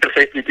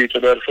intersect with each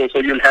other. So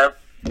you'll have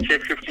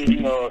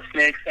shape-shifting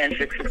snakes and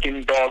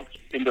shape-shifting dogs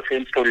in the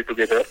same story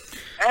together.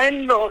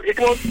 And it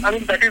was, I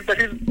mean, that is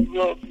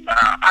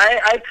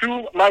I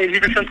threw my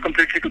inhibitions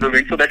completely to the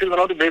wind. So that is one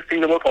of the best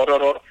things about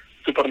horror or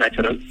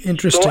supernatural.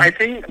 Interesting. So I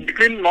think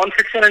between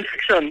non-fiction and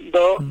fiction,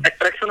 the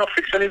attraction of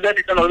fiction is that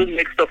it can always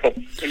make stuff up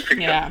in fiction.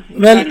 Yeah.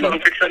 Well, in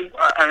non-fiction,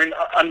 I mean,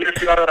 unless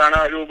you are a Rana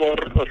Ayub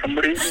or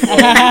somebody.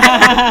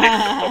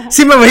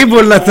 See, मैं वही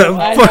बोल रहा था.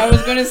 I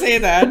was going to say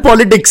that.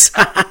 Politics.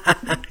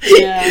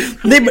 Yeah.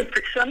 In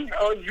fiction,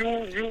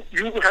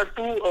 you have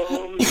to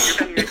you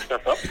can make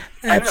stuff up.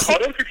 And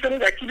horror fiction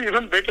is actually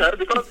even better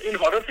because in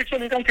horror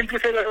fiction you can simply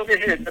say that, okay,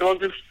 hey, there was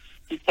this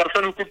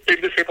person who could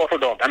take the shape of a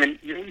dog. I mean,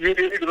 you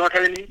really do not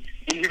have any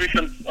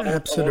inhibition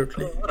about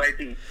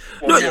writing.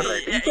 So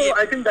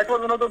I think that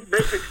was one of the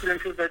best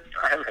experiences that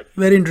I have had.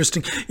 Very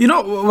interesting. You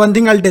know, one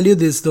thing I'll tell you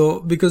this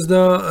though, because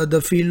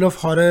the field of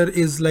horror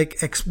is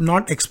like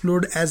not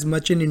explored as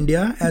much in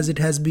India as it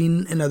has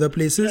been in other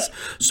places. Yeah.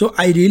 So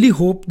I really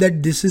hope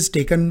that this is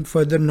taken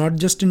further, not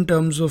just in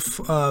terms of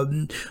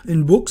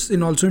in books,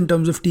 and also in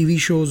terms of TV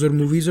shows or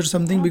movies or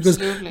something.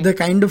 Absolutely. Because the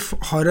kind of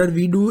horror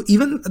we do,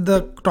 even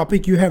the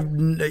topic you have,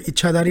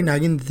 Ichhadari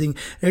Nagin thing,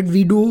 right?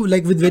 We do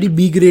like with very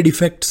B grade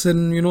effects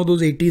and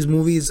those 80s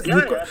movies.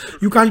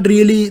 You can't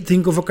really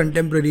think of a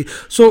contemporary.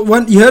 So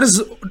here's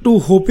to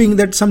hoping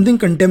that something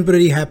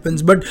contemporary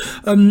happens. But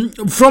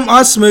from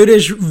us,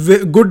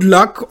 Mayuresh, good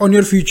luck on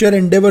your future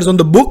endeavors on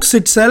the books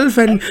itself,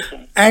 and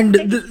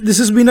this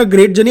has been a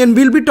great journey, and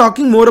we'll be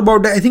talking more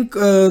about it. I think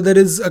there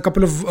is a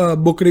couple of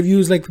book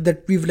reviews like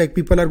that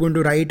people are going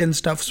to write and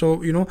stuff.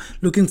 So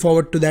looking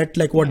forward to that,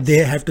 like what they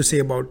have to say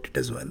about it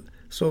as well.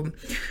 So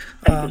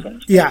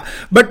yeah,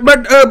 but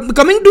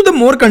coming to the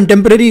more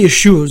contemporary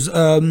issues,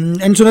 and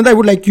Sunanda, I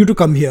would like you to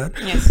come here.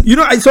 Yes.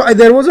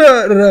 There was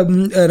a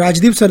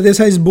Rajdeep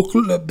Sardesai's book.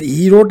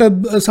 He wrote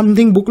a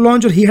something book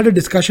launch, or he had a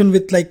discussion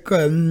with like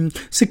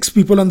 6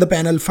 people on the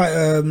panel,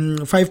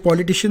 5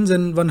 politicians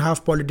and 1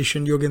 half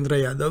politician, Yogendra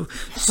Yadav.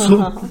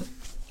 So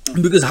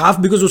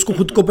because उसको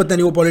खुद को पता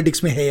नहीं वो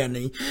politics में है या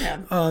नहीं.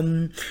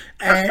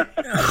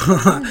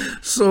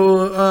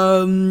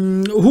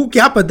 Who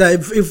क्या पता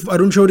if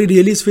Arun Shourie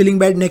really is feeling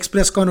bad, next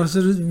press conference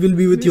will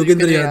be with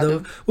Yogendra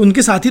Yadav.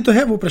 उनके साथ ही तो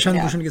है वो प्रशांत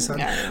भूषण के साथ.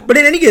 But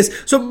in any case,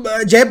 so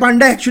Jay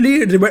Panda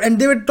actually, and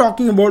they were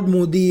talking about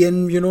Modi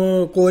and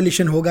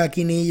coalition होगा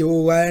कि नहीं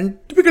होगा, and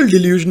typical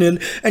delusional.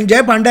 And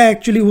Jay Panda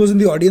actually, who was in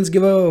the audience,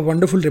 gave a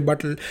wonderful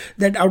rebuttal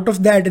that out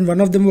of that, and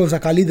one of them was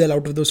Akali Dal,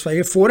 out of those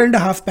 5,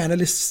 4.5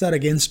 panelists are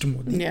against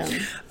Modi. Yeah.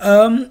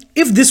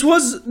 If this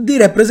was the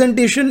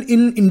representation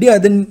in India,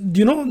 then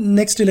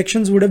next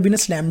elections would have been a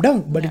slam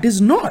dunk, but it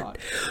is not.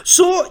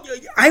 So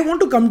I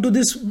want to come to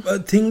this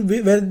thing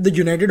where the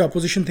united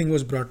opposition thing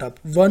was brought up.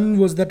 One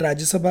was that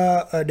Rajya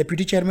Sabha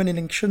deputy chairman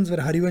elections where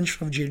Harivansh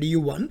of JDU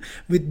won,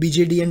 with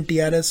BJD and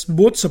TRS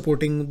both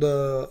supporting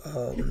the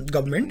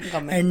government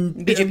and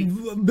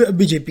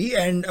BJP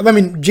and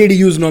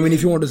JDU's nominee,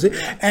 if you want to say,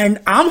 and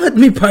Aam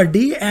Aadmi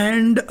Party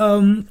and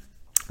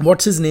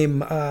what's his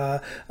name,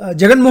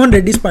 Jagan Mohan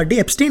Reddy's party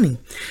abstaining.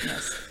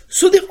 Yes.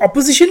 So the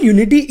opposition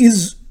unity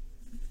is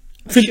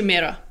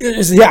chimera.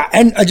 Yeah,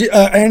 and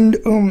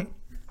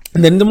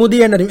Narendra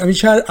Modi and Amit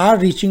Shah are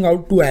reaching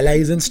out to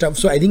allies and stuff.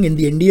 So I think in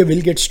the NDA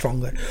will get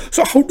stronger.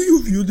 So how do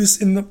you view this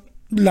in the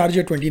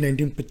larger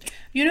 2019 picture?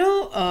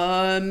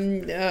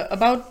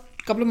 About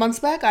couple of months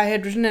back, I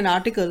had written an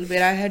article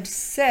where I had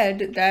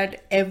said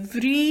that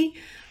every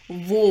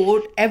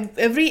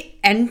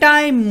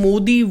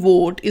anti-Modi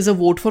vote is a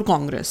vote for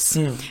Congress.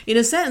 In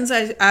a sense,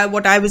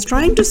 what I was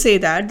trying to say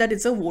that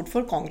it's a vote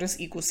for Congress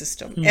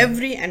ecosystem.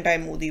 Every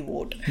anti-Modi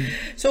vote.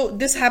 So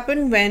this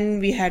happened when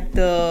we had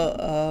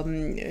the,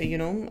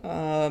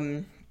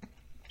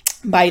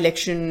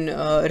 by-election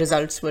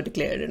results were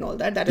declared and all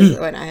that. That is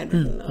when I had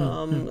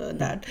written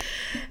that.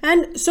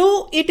 And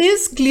so it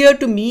is clear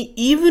to me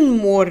even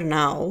more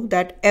now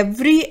that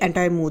every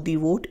anti-Modi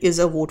vote is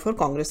a vote for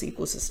Congress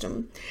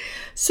ecosystem.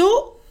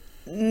 So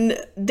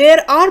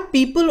there are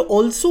people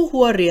also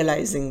who are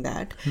realizing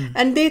that,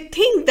 and they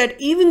think that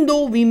even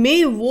though we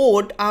may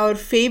vote our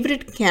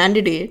favorite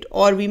candidate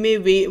or we may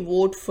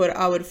vote for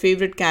our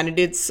favorite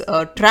candidate's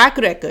track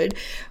record,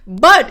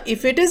 but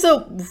if it is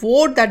a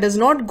vote that does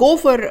not go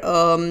for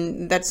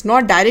that's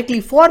not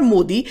directly for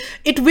Modi,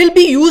 it will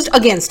be used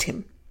against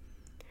him.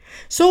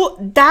 So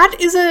that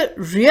is a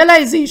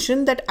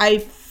realization that I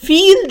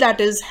feel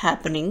that is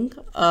happening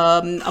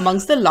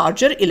amongst the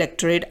larger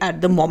electorate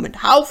at the moment.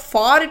 How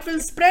far it will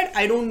spread,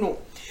 I don't know.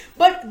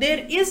 But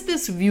there is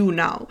this view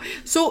now.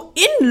 So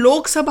in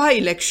Lok Sabha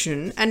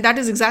election, and that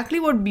is exactly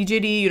what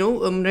BJD,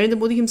 Narendra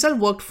Modi himself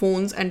worked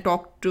phones and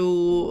talked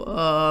to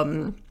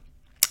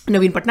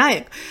Naveen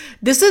Patnaik.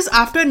 This is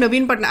after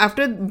Naveen Patnaik,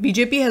 after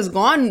BJP has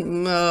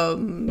gone,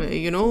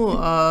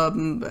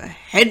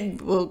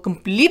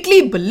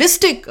 completely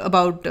ballistic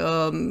about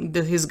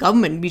his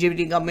government,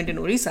 BJP government in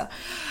Orissa.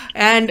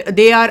 And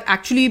they are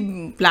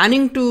actually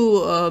planning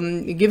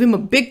to give him a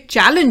big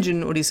challenge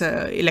in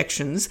Orissa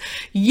elections.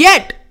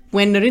 Yet,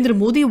 when Narendra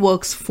Modi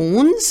works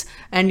phones,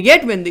 and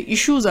yet when the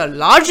issues are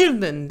larger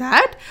than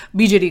that,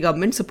 BJP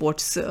government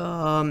supports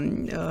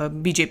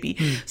BJP.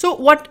 So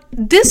what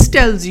this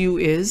tells you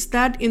is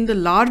that in the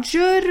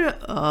larger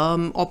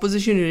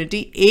opposition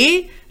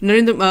unity,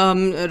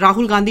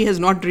 Rahul Gandhi has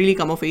not really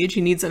come of age.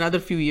 He needs another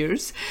few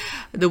years.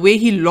 The way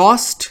he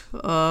lost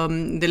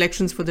the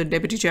elections for the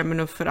deputy chairman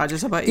of Rajya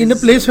Sabha in a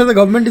place where the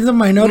government is a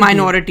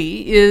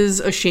minority is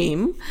a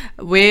shame,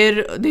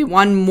 where they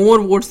won more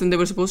votes than they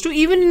were supposed to.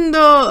 Even in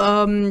the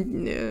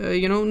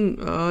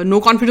no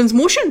confidence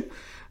motion,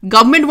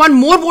 government won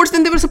more votes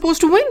than they were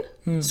supposed to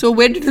win. So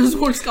where did those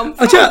votes come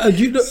from?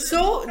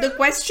 So the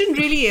question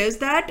really is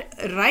that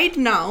right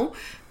now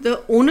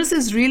the onus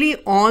is really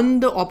on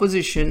the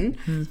opposition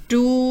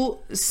to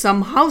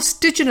somehow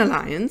stitch an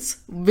alliance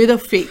with a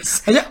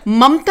face.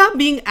 Mamta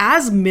being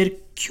as mercurial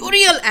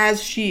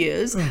as she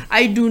is,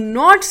 I do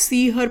not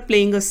see her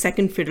playing a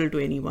second fiddle to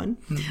anyone.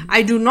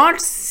 I do not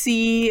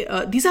see,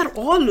 these are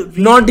all...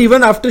 Not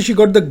even after she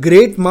got the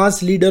great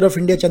mass leader of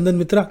India, Chandan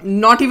Mitra.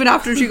 Not even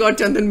after she got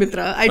Chandan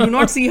Mitra. I do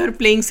not see her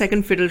playing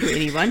second fiddle to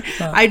anyone.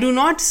 I do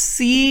not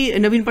see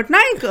Naveen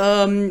Patnaik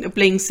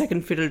playing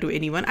second fiddle to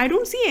anyone. I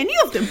don't see any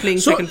of them playing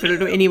second fiddle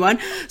to anyone.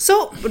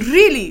 So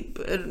really,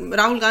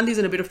 Rahul Gandhi is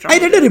in a bit of trouble. I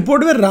read a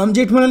report where Ram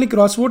Jethmalani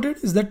cross-voted.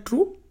 Is that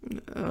true?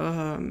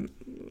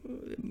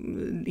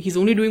 He's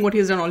only doing what he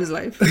has done all his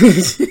life.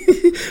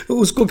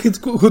 उसको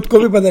खुद को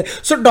भी पता है.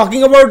 So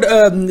talking about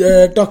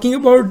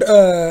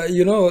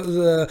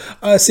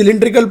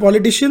cylindrical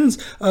politicians,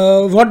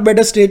 what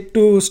better state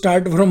to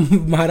start from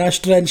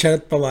Maharashtra and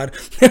Sharad Pawar?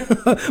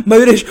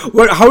 Mayuresh,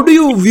 how do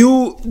you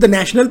view the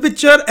national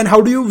picture and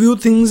how do you view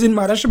things in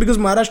Maharashtra? Because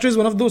Maharashtra is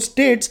one of those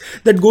states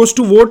that goes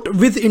to vote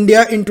with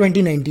India in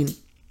 2019.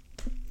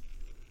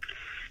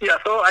 Yeah,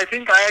 so I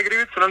think I agree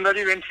with Sunanda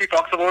ji when she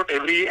talks about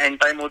every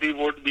anti-Modi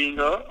vote being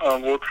a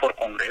vote for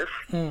Congress.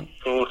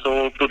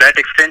 So to that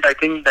extent, I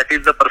think that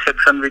is the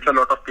perception which a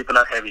lot of people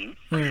are having.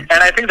 And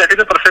I think that is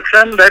a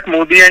perception that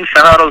Modi and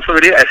Shah are also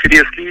very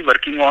assiduously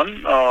working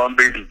on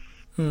building.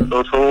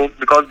 So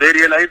because they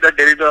realize that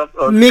there is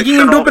a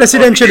making into a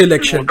presidential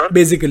election,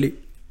 basically.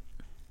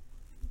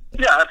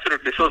 Yeah,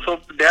 absolutely. So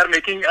they are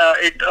making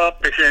it a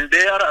president.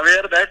 They are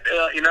aware that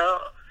in a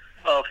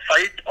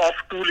fight of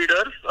two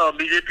leaders,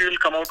 BJP will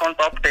come out on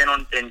top 10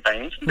 on 10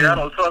 times. They are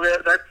also aware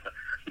that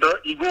the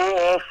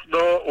ego of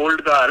the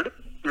old guard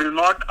will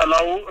not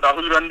allow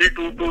Rahul Gandhi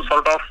to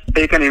sort of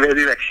take an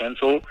evasive action.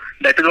 So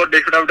that is what they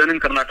should have done in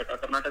Karnataka.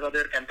 Karnataka,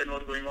 their campaign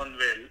was going on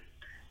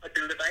well.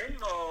 Till the time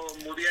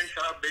Modi and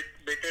Shah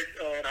baited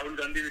Rahul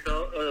Gandhi with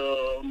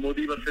a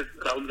Modi versus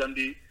Rahul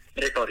Gandhi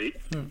rhetoric.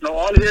 Now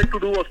all he had to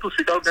do was to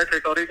sit out that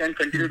rhetoric and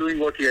continue doing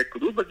what he had to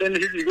do, but then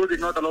his ego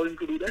did not allow him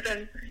to do that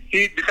and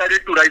he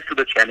decided to rise to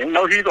the challenge.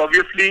 Now he is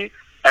obviously,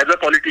 as a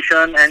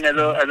politician and as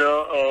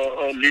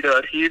a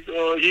leader, he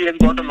has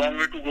got a long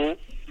way to go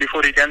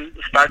before he can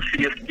start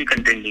seriously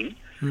contending.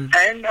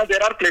 And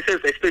there are places,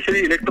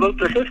 especially electoral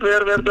places,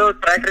 where the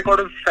track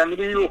record of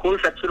family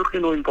holds absolutely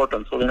no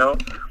importance. So when a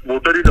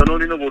voter is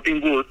alone in a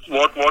voting booth,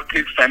 what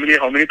his family,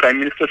 how many prime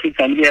ministers his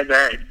family has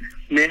had,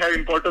 may have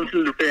importance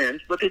in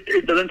lieutenants, but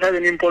it doesn't have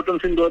any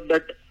importance in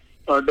that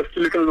dusty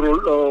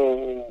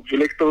little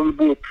electoral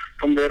booth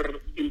somewhere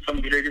in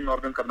some village in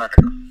northern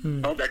Karnataka.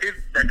 Now that is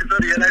the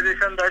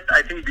realization that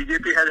I think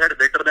BJP has had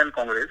better than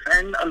Congress,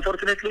 and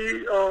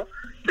unfortunately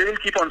they will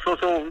keep on. So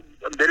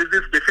there is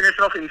this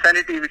definition of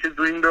insanity which is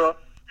doing the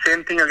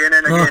same thing again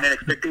and again and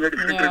expecting a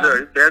different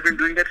result. They have been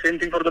doing that same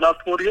thing for the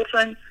last 4 years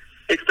and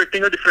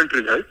expecting a different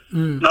result.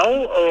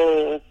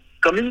 Now,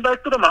 coming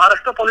back to the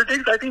Maharashtra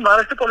politics, I think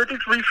Maharashtra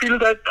politics, I feel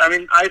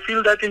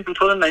that in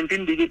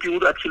 2019 BJP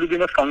would actually be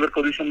in a stronger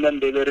position than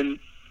they were in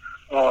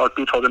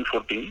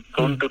 2014.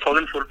 So in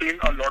 2014,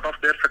 a lot of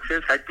their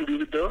success had to do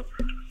with the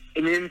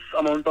immense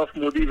amount of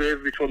Modi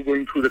wave which was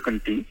going through the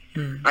country.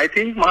 I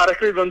think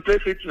Maharashtra is one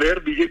place where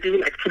BJP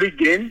will actually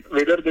gain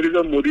whether there is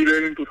a Modi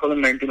wave in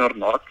 2019 or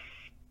not.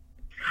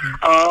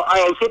 I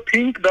also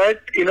think that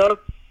in a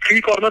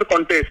three-corner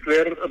contest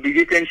where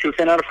BJP and Shiv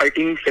Sena are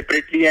fighting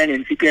separately and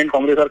NCP and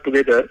Congress are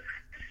together,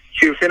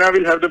 Shiv Sena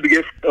will have the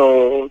biggest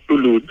to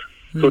lose.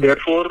 So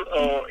therefore,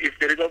 if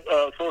there is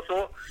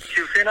so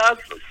Shiv Sena's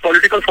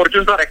political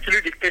fortunes are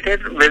actually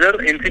dictated whether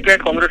NCP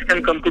and Congress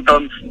can come to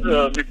terms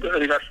with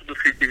regards to the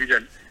seat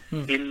division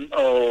in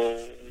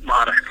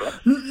Maharashtra,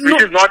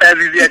 which is not as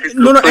easy as it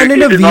looks. And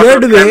in a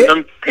weird way,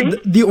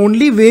 the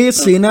only way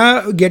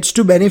Sena gets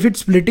to benefit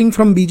splitting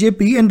from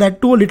BJP, and that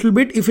too a little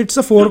bit, if it's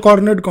a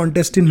four-cornered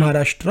contest in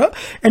Maharashtra,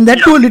 and that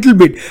too a little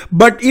bit.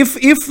 But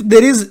if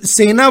there is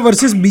Sena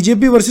versus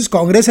BJP versus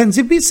Congress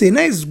NCP,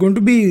 Sena is going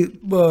to be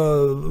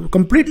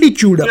completely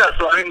chewed up. Yeah,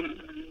 so I mean,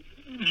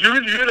 you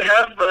will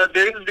have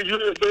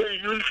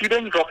you will see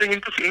them dropping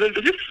into single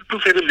digits, to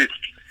say the least.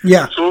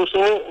 Yeah. So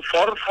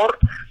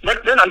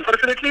but then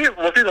unfortunately,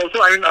 what is also,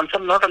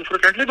 not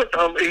unfortunately, but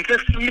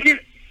interestingly,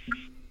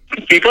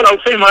 people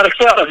outside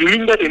Maharashtra are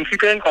assuming that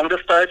NCP and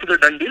Congress tie to the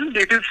done deal.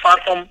 It is far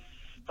from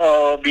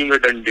being a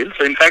done deal.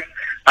 So in fact,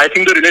 I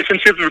think the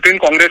relationships between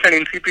Congress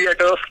and NCP at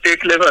a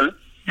state level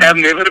have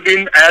never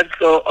been as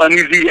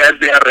uneasy as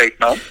they are right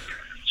now.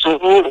 So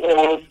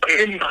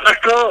in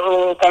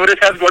Maharashtra, Congress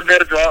has got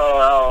their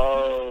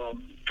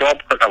job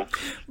cut out.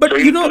 But so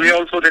you know,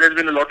 also there has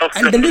been a lot of.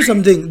 I'll tell you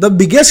something.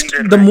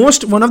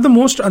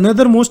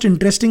 Another most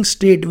interesting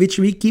state which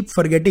we keep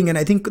forgetting, and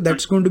I think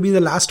that's going to be the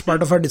last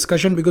part of our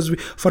discussion because we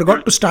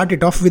forgot to start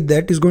it off with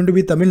that, is going to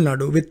be Tamil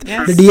Nadu with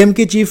the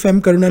DMK chief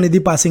M. Karunanidhi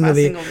passing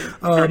away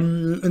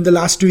in the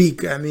last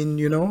week. I mean,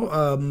 you know,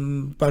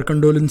 our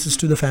condolences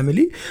to the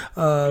family,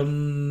 the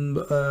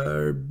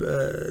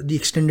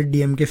extended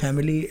DMK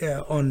family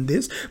on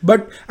this.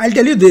 But I'll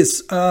tell you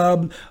this.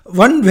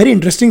 One very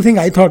interesting thing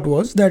I thought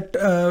was that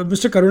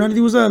Mr.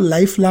 Karunanidhi was a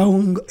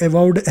lifelong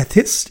avowed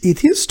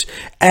atheist,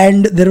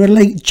 and there were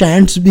like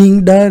chants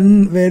being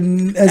done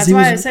when that's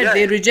why I said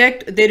they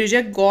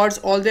reject gods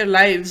all their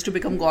lives to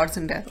become gods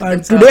in death.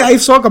 Today I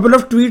saw a couple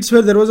of tweets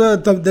where there is a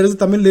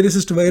Tamil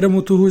lyricist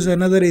Vairamuthu, who is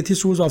another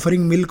atheist, who was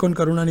offering milk on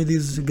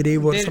Karunanidhi's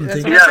grave or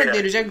something. That's why I said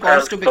they reject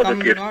gods to become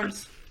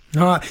gods.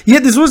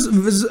 This was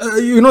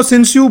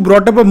since you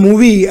brought up a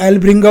movie, I'll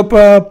bring up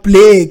a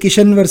play,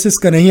 Kishan versus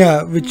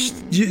Kanhaiya, which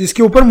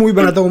इसके ऊपर movie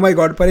बना था, oh my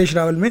god, Paresh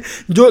Rawal में,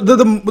 जो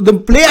the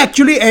play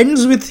actually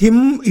ends with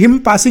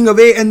him passing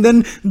away, and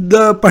then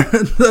the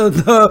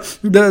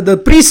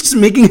priests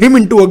making him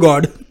into a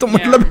god. तो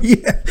मतलब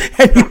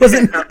and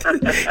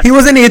he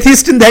was an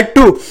atheist in that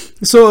too.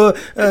 So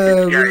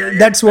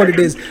that's what it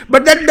is.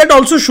 But that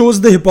also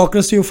shows the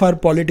hypocrisy of our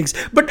politics.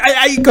 But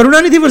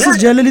Karunanidhi versus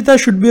Jayalalitha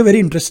should be a very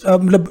interesting.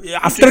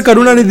 After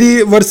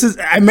Karunanidhi versus,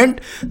 I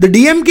meant the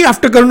DMK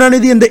after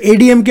Karunanidhi and the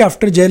ADMK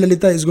after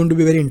Jayalalitha is going to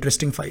be a very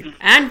interesting fight.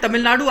 And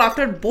Tamil Nadu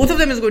after both of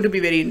them is going to be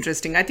very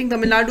interesting. I think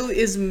Tamil Nadu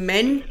is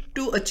meant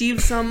to achieve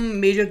some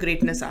major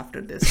greatness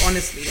after this,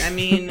 honestly. I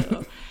mean...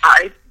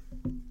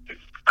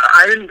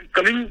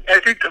 coming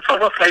at it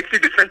from a slightly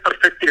different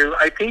perspective,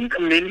 I think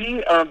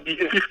many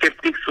BJP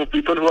skeptics, so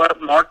people who are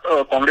not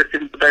Congress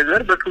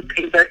sympathizers, but who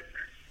think that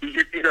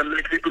BJP is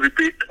unlikely to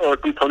repeat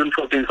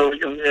 2014. So,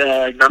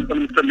 example,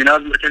 Mr.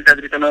 Minaz Merchant has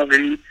written a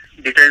very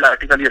detailed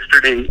article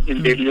yesterday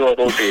in Daily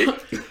about it.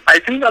 I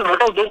think a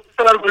lot of those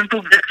people are going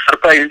to get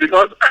surprised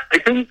because I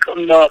think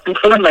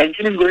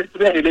 2019 is going to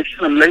be an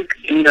election unlike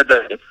any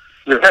other.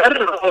 Where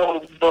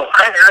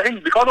I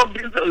think because of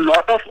this, a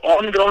lot of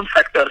on-ground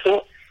factors.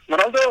 So, one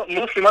of the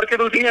most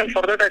remarkable things, and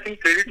for that I think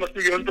credit must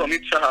be given to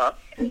Amit Shah,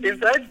 is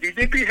that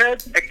BJP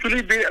has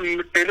actually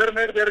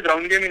tailor-made their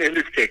ground game in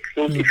every state.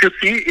 So if you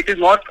see, it is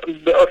not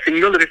a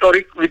single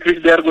rhetoric with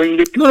which they are going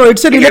with. No,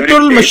 it's an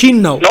electoral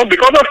machine now. Now,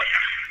 because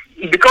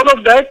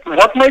of that,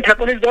 what might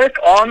happen is that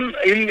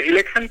in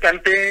election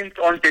campaigns,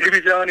 on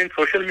television, in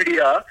social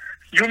media,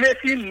 you may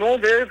see no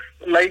waves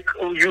like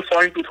you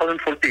saw in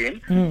 2014,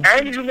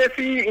 and you may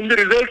see in the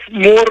results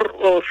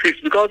more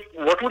shifts, because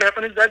what would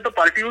happen is that the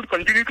party would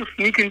continue to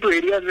sneak into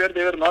areas where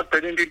they were not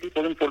present in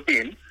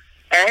 2014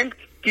 and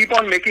keep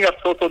on making up.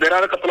 So there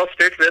are a couple of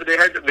states where they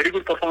had very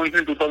good performance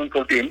in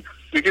 2014,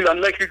 which is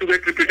unlikely to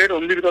get repeated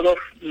only because of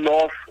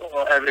law of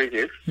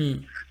averages.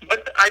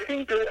 But I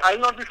think I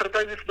will not be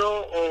surprised if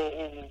the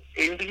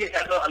NDA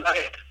as an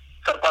alliance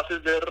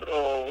surpasses their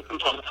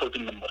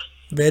 2014 numbers.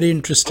 Very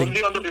interesting.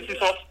 Only on the basis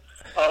of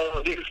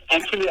these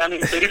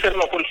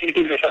peripheral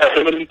opportunities that are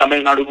available in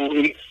Tamil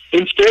Nadu,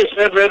 in states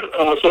where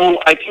so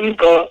I think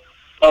the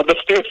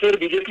states where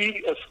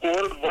BJP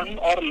scored one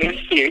or less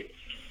seats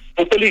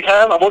totally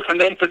have about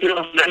 130 or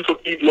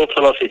 150 Lok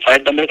Sabha seats. I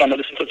had done that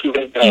analysis a few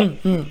days back.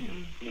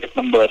 That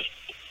number.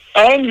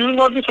 And you will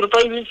not be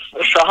surprised if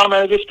Shah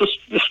manages to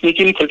sneak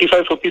in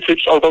 35-40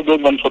 seats out of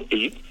those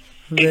 140,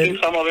 taking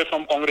some away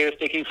from Congress,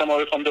 taking some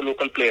away from the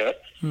local player.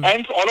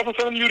 And all of a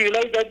sudden you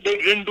realize that they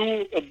didn't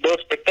do the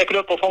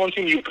spectacular performance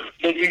in UP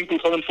they did in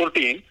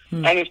 2014.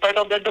 And in spite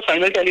of that, the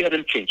final tally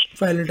hasn't changed.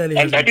 And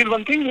that is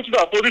one thing which the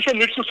opposition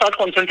needs to start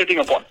concentrating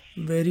upon.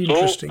 Very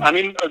interesting. I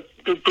mean,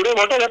 today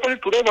what has happened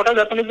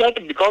is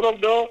that because of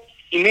the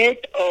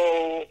innate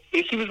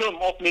pessimism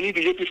of many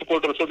BJP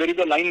supporters, so there is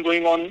a line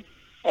going on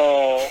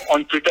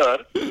Twitter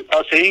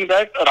saying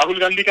that Rahul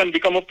Gandhi can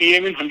become a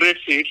PM in 100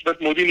 seats,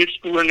 but Modi needs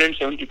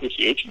 272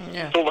 seats.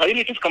 So while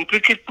it is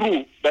completely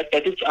true that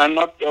is, I'm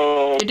not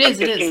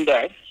contesting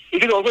that,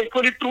 it is also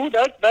equally true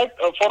that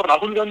for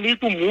Rahul Gandhi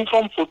to move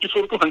from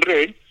 44 to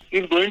 100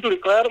 is going to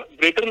require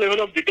greater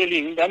level of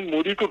detailing than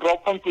Modi to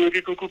drop from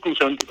 282 to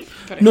 272.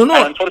 Correct. No,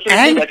 and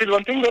unfortunately, that is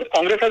one thing where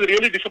Congress has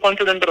really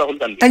disappointed under Rahul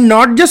Gandhi. And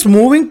not just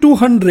moving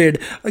 200,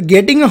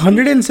 getting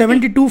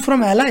 172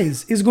 from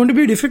allies is going to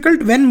be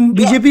difficult when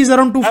BJP is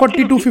around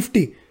 240,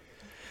 250.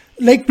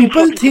 Like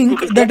people think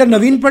that a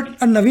Naveen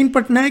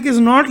Patnaik is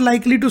not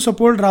likely to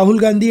support Rahul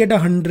Gandhi at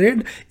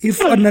 100 if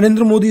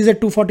Narendra Modi is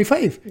at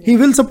 245. He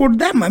will support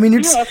them. I mean,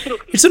 it's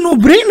a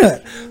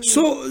no-brainer.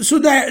 So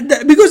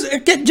that because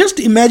just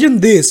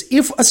imagine this: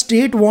 if a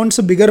state wants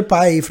a bigger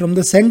pie from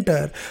the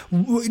center,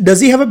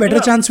 does he have a better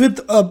chance with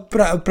a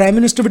prime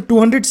minister with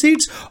 200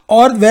 seats,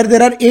 or where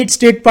there are 8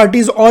 state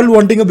parties all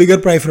wanting a bigger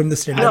pie from the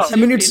state? I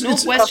mean, it's no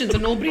question, it's a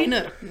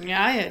no-brainer.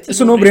 It's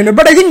a no-brainer.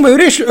 But I think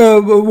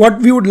Mayuresh, what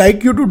we would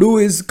like you to do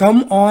is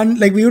come on,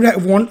 like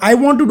I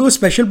want to do a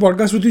special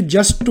podcast with you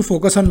just to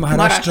focus on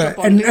Maharashtra.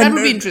 And that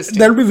would be interesting.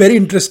 That would be very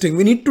interesting.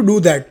 We need to do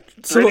that.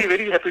 So, very,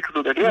 very happy to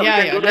do that.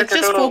 Yeah. Let's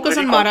just focus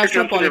on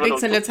Maharashtra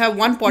politics and let's have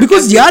one podcast.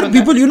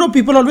 Because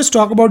people always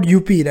talk about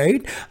UP,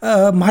 right?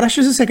 Maharashtra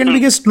is the second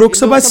biggest Lok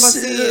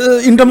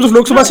Sabha, in terms of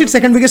Lok Sabha seat,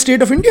 second biggest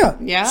state of India.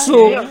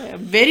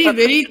 Very,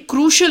 very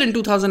crucial in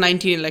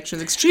 2019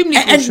 elections. Extremely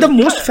crucial. And the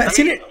most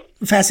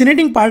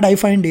fascinating part I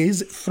find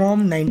is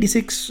from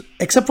 96,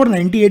 except for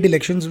 98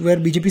 elections where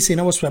BJP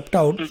Sena was swept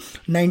out,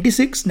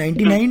 96,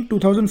 99,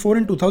 2004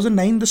 and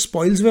 2009 the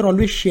spoils were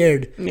always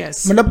shared.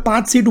 Yes. मतलब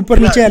 5 seat ऊपर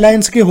नीचे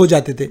alliance के हो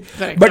जाते थे.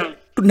 But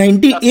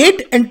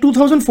 98 and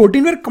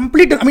 2014 were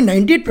complete. I mean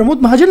 98 Pramod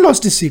Mahajan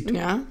lost his seat.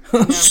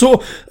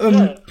 So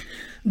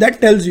that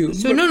tells you.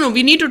 So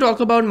we need to talk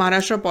about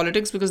Maharashtra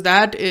politics because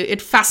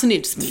it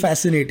fascinates me.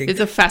 Fascinating.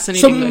 It's a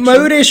fascinating election. So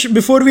Mayuresh,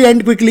 before we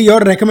end quickly, your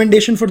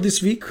recommendation for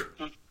this week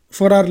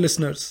for our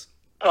listeners.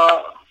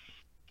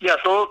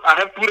 So I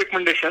have 2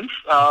 recommendations.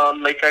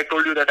 Like I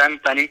told you that I'm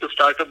planning to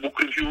start a book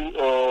review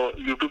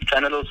YouTube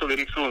channel also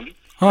very soon.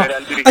 Where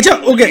I'll be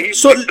okay.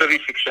 So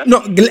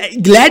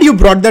glad you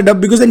brought that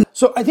up because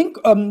so I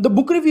think the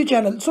book review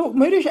channel. So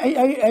Mayuresh,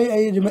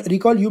 I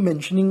recall you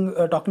mentioning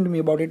talking to me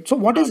about it. So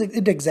what is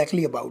it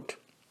exactly about?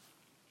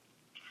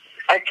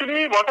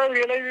 Actually, what I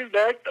realized is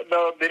that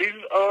there is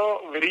a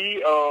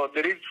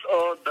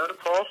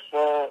dearth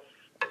of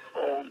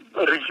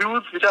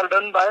reviews which are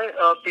done by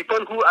people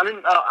who,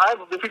 I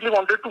basically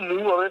wanted to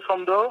move away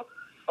from the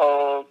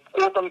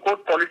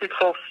quote-unquote politics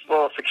of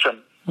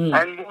fiction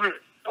and move it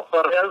to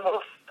the realm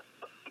of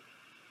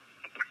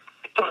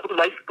people who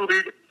like to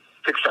read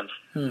fictions.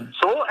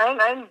 So,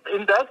 and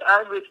in that,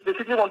 I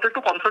basically wanted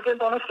to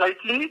concentrate on a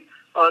slightly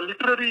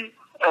literary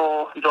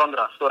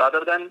genre. So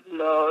rather than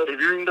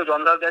reviewing the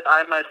genre that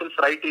I myself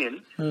write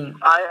in,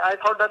 I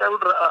thought that I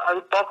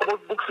would talk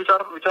about books which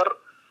are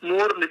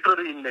more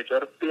literary in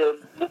nature,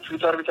 books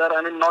which are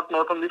not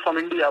only from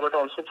India but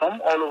also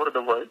from all over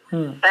the world.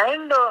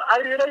 And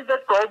I realized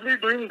that probably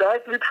doing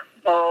that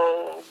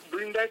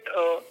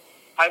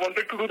I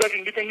wanted to do that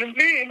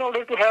independently in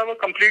order to have a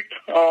complete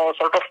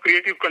sort of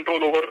creative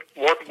control over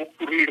what book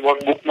to read,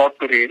 what book not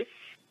to read.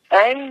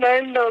 And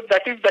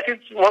that is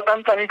what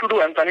I'm planning to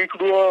do. I'm planning to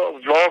do a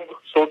vlog,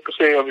 so to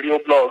say, a video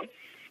blog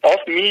of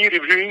me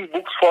reviewing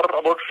books for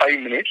about 5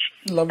 minutes.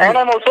 Lovely. And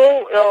I'm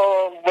also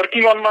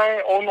working on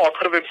my own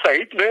author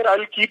website where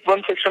I'll keep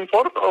one section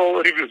for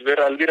reviews, where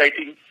I'll be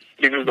writing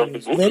reviews of the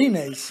book. Very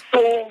nice. So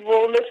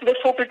let's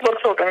hope it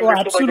works out.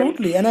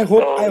 Absolutely, and I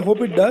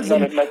hope it does.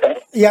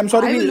 I'm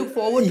sorry. I will look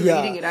forward to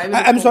reading it.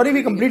 I'm sorry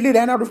we completely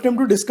ran out of time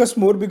to discuss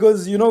more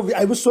because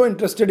I was so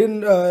interested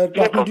in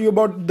talking to you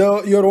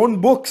about your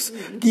own books.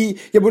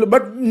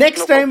 But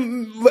next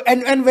time,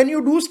 and when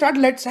you do start,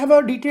 let's have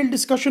a detailed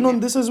discussion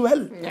on this as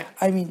well.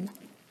 I mean.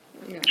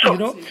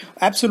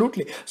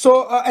 Absolutely.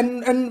 So,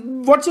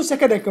 and what's your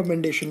second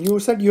recommendation? You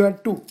said you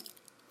had 2.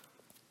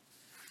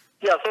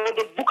 Yeah, so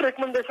the book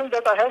recommendations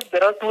that I have,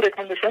 there are 2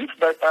 recommendations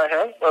that I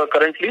have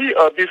currently.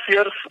 This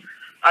year's,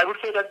 I would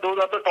say that those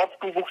are the top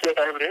 2 books that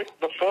I have read.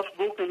 The first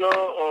book is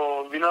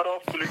a winner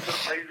of Pulitzer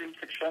Prize in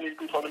Fiction in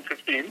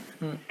 2015.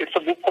 It's a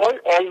book called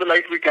All the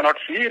Light We Cannot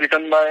See,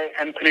 written by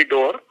Anthony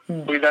Doerr,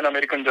 who is an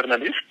American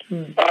journalist.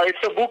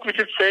 It's a book which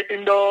is set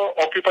in the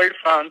occupied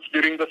France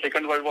during the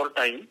Second World War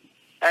time.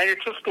 And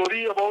it's a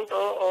story about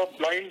a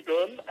blind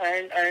girl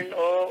and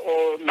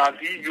a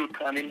Nazi youth.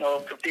 A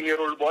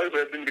 15-year-old boy who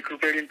has been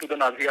recruited into the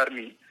Nazi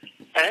army.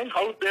 and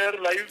how their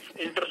lives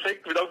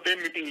intersect without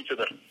them meeting each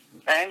other.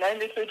 And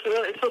it's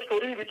a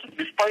story which,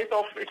 despite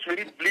of its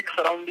very bleak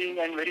surrounding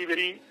and very,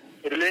 very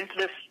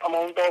relentless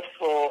amount of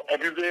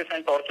abuses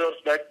and tortures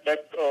that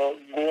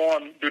go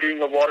on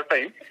during a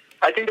wartime,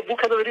 I think the book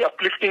has a very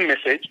uplifting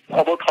message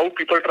about how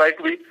people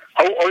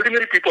how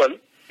ordinary people,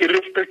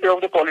 irrespective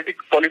of the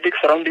politics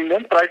surrounding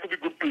them, try to be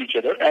good to each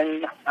other.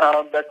 And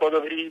that was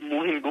a very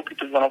moving book.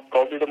 It is one of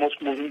probably the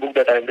most moving book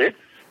that I've read.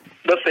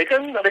 The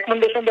second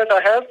recommendation that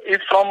I have is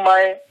from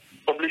my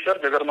publisher,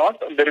 Juggernaut.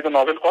 There is a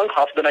novel called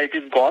Half the Night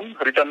is Gone,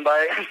 written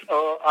by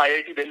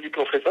IIT Delhi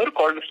professor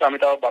called Mr.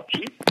 Amitabh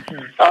Bakshi.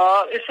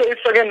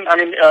 It's again,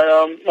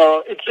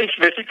 it's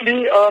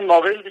basically a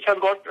novel which has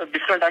got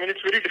different,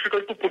 it's very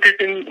difficult to put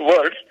it in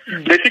words.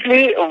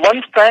 Basically,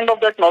 one strand of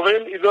that novel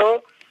is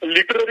a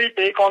literary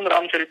take on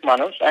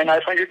Ramcharitmanas, and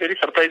I find it very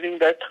surprising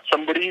that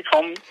somebody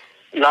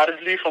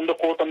largely from the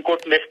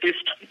quote-unquote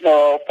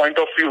leftist point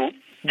of view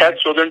has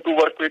chosen to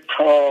work with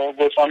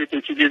Goswami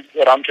Tulsi's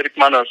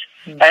Ramcharitmanas,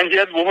 and he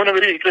has woven a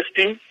very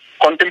interesting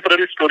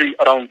contemporary story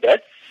around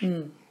that.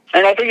 And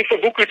I think it's a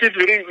book which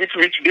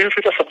deals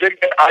with a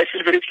subject that I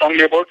feel very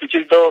strongly about, which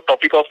is the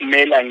topic of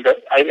male anger.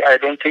 I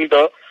don't think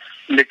the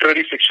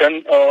literary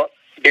fiction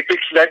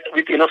depicts that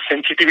with enough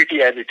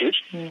sensitivity as it is,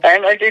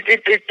 and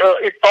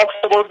it talks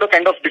about the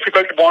kind of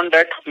difficult bond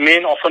that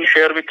men often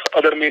share with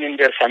other men in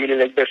their family,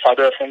 like their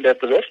fathers and their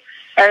brothers.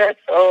 And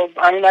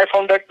I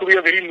found that to be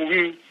a very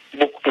moving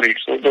book to read.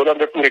 So those are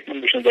the two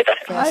recommendations that I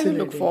have. I will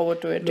look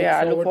forward to it.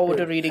 I look forward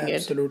to reading it.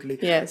 Absolutely.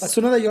 Yes.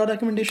 Sunanda, your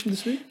recommendation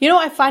this week?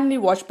 I finally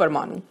watched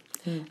Parmanu.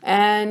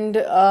 And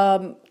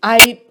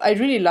I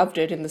really loved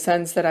it in the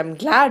sense that I'm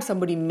glad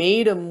somebody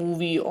made a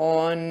movie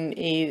on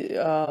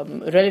a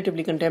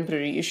relatively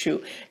contemporary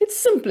issue.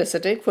 It's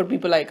simplistic for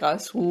people like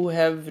us who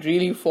have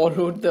really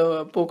followed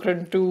the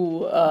Pokhran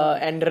 2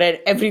 and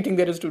read everything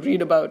there is to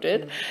read about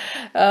it.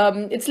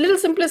 It's a little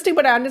simplistic,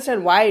 but I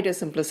understand why it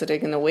is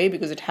simplistic in a way,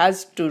 because it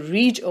has to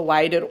reach a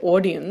wider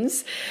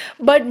audience.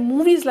 But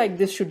movies like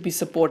this should be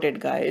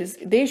supported, guys.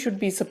 They should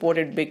be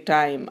supported big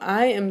time.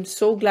 I am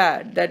so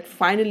glad that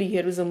finally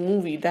here is a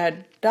movie that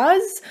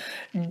does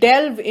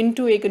delve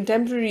into a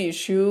contemporary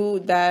issue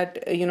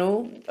that,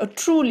 a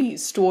truly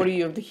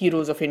story of the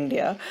heroes of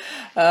India.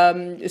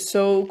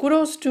 So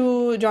kudos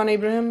to John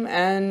Abraham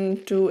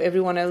and to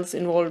everyone else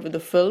involved with the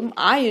film.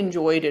 I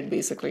enjoyed it,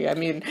 basically.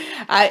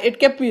 It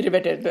kept me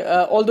riveted,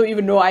 although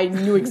even though I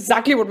knew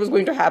exactly what was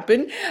going to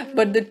happen.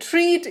 But the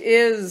treat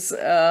is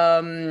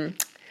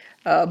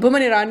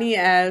Bhuman Irani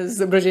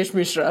as Brajesh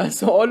Mishra.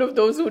 So all of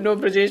those who know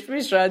Brajesh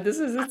Mishra,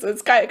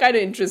 it's kind of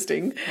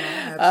interesting.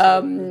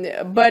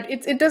 But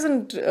it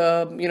doesn't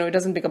it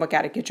doesn't become a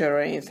caricature or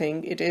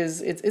anything.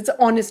 It's an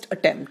honest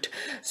attempt.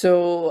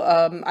 So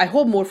I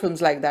hope more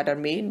films like that are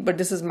made. But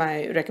this is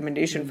my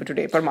recommendation for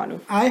today,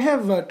 Parmanu. I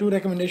have two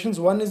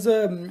recommendations. One is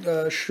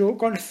a show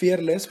called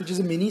Fearless, which is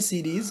a mini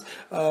series,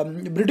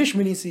 British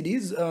mini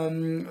series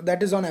that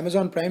is on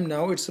Amazon Prime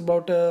now. It's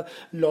about a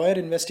lawyer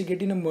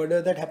investigating a murder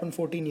that happened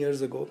 14 years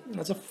ago.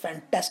 It's a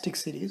fantastic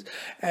series.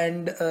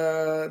 And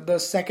the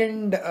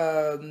second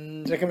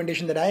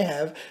recommendation that I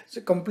have is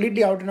a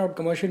completely out and out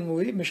commercial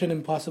movie, Mission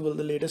Impossible,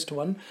 the latest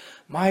one.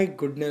 My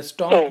goodness,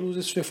 Tom Cruise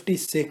is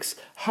 56.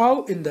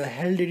 How in the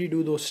hell did he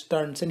do those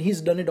stunts? And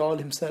he's done it all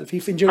himself.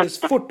 He injured his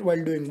foot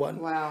while doing one.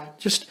 Wow.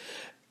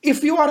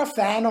 If you are a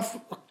fan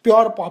of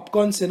pure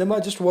popcorn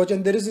cinema, just watch.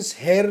 And there is this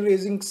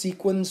hair-raising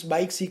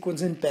bike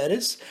sequence in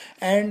Paris,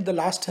 and the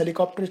last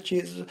helicopter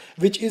chase,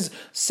 which is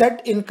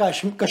set in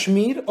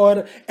Kashmir,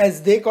 or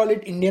as they call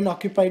it,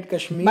 Indian-occupied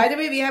Kashmir. By the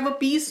way, we have a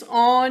piece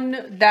on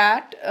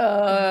that.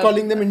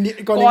 Calling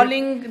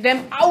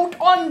them out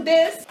on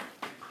this.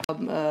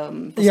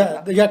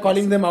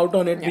 Calling them out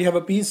on it. Yeah. We have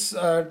a piece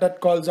that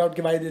calls out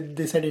why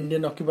they said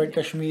Indian occupied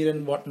Kashmir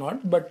and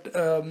whatnot. But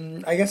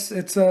I guess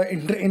it's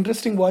an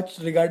interesting watch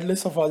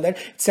regardless of all that.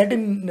 It's set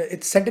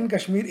in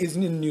Kashmir,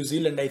 isn't in New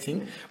Zealand, I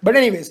think. But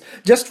anyways,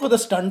 just for the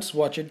stunts,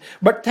 watch it.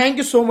 But thank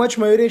you so much,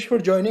 Mayuresh, for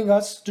joining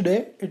us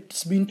today.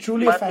 It's been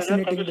truly a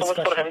fascinating discussion. Thank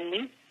you so much for having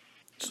me.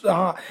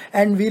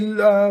 And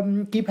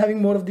we'll keep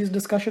having more of these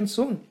discussions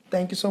soon.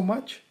 Thank you so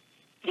much.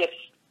 Yes.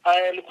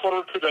 I look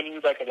forward to joining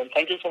you back again.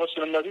 Thank you so much,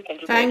 Sunanda.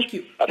 Thank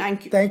you.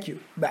 Thank you.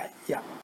 Bye. Yeah.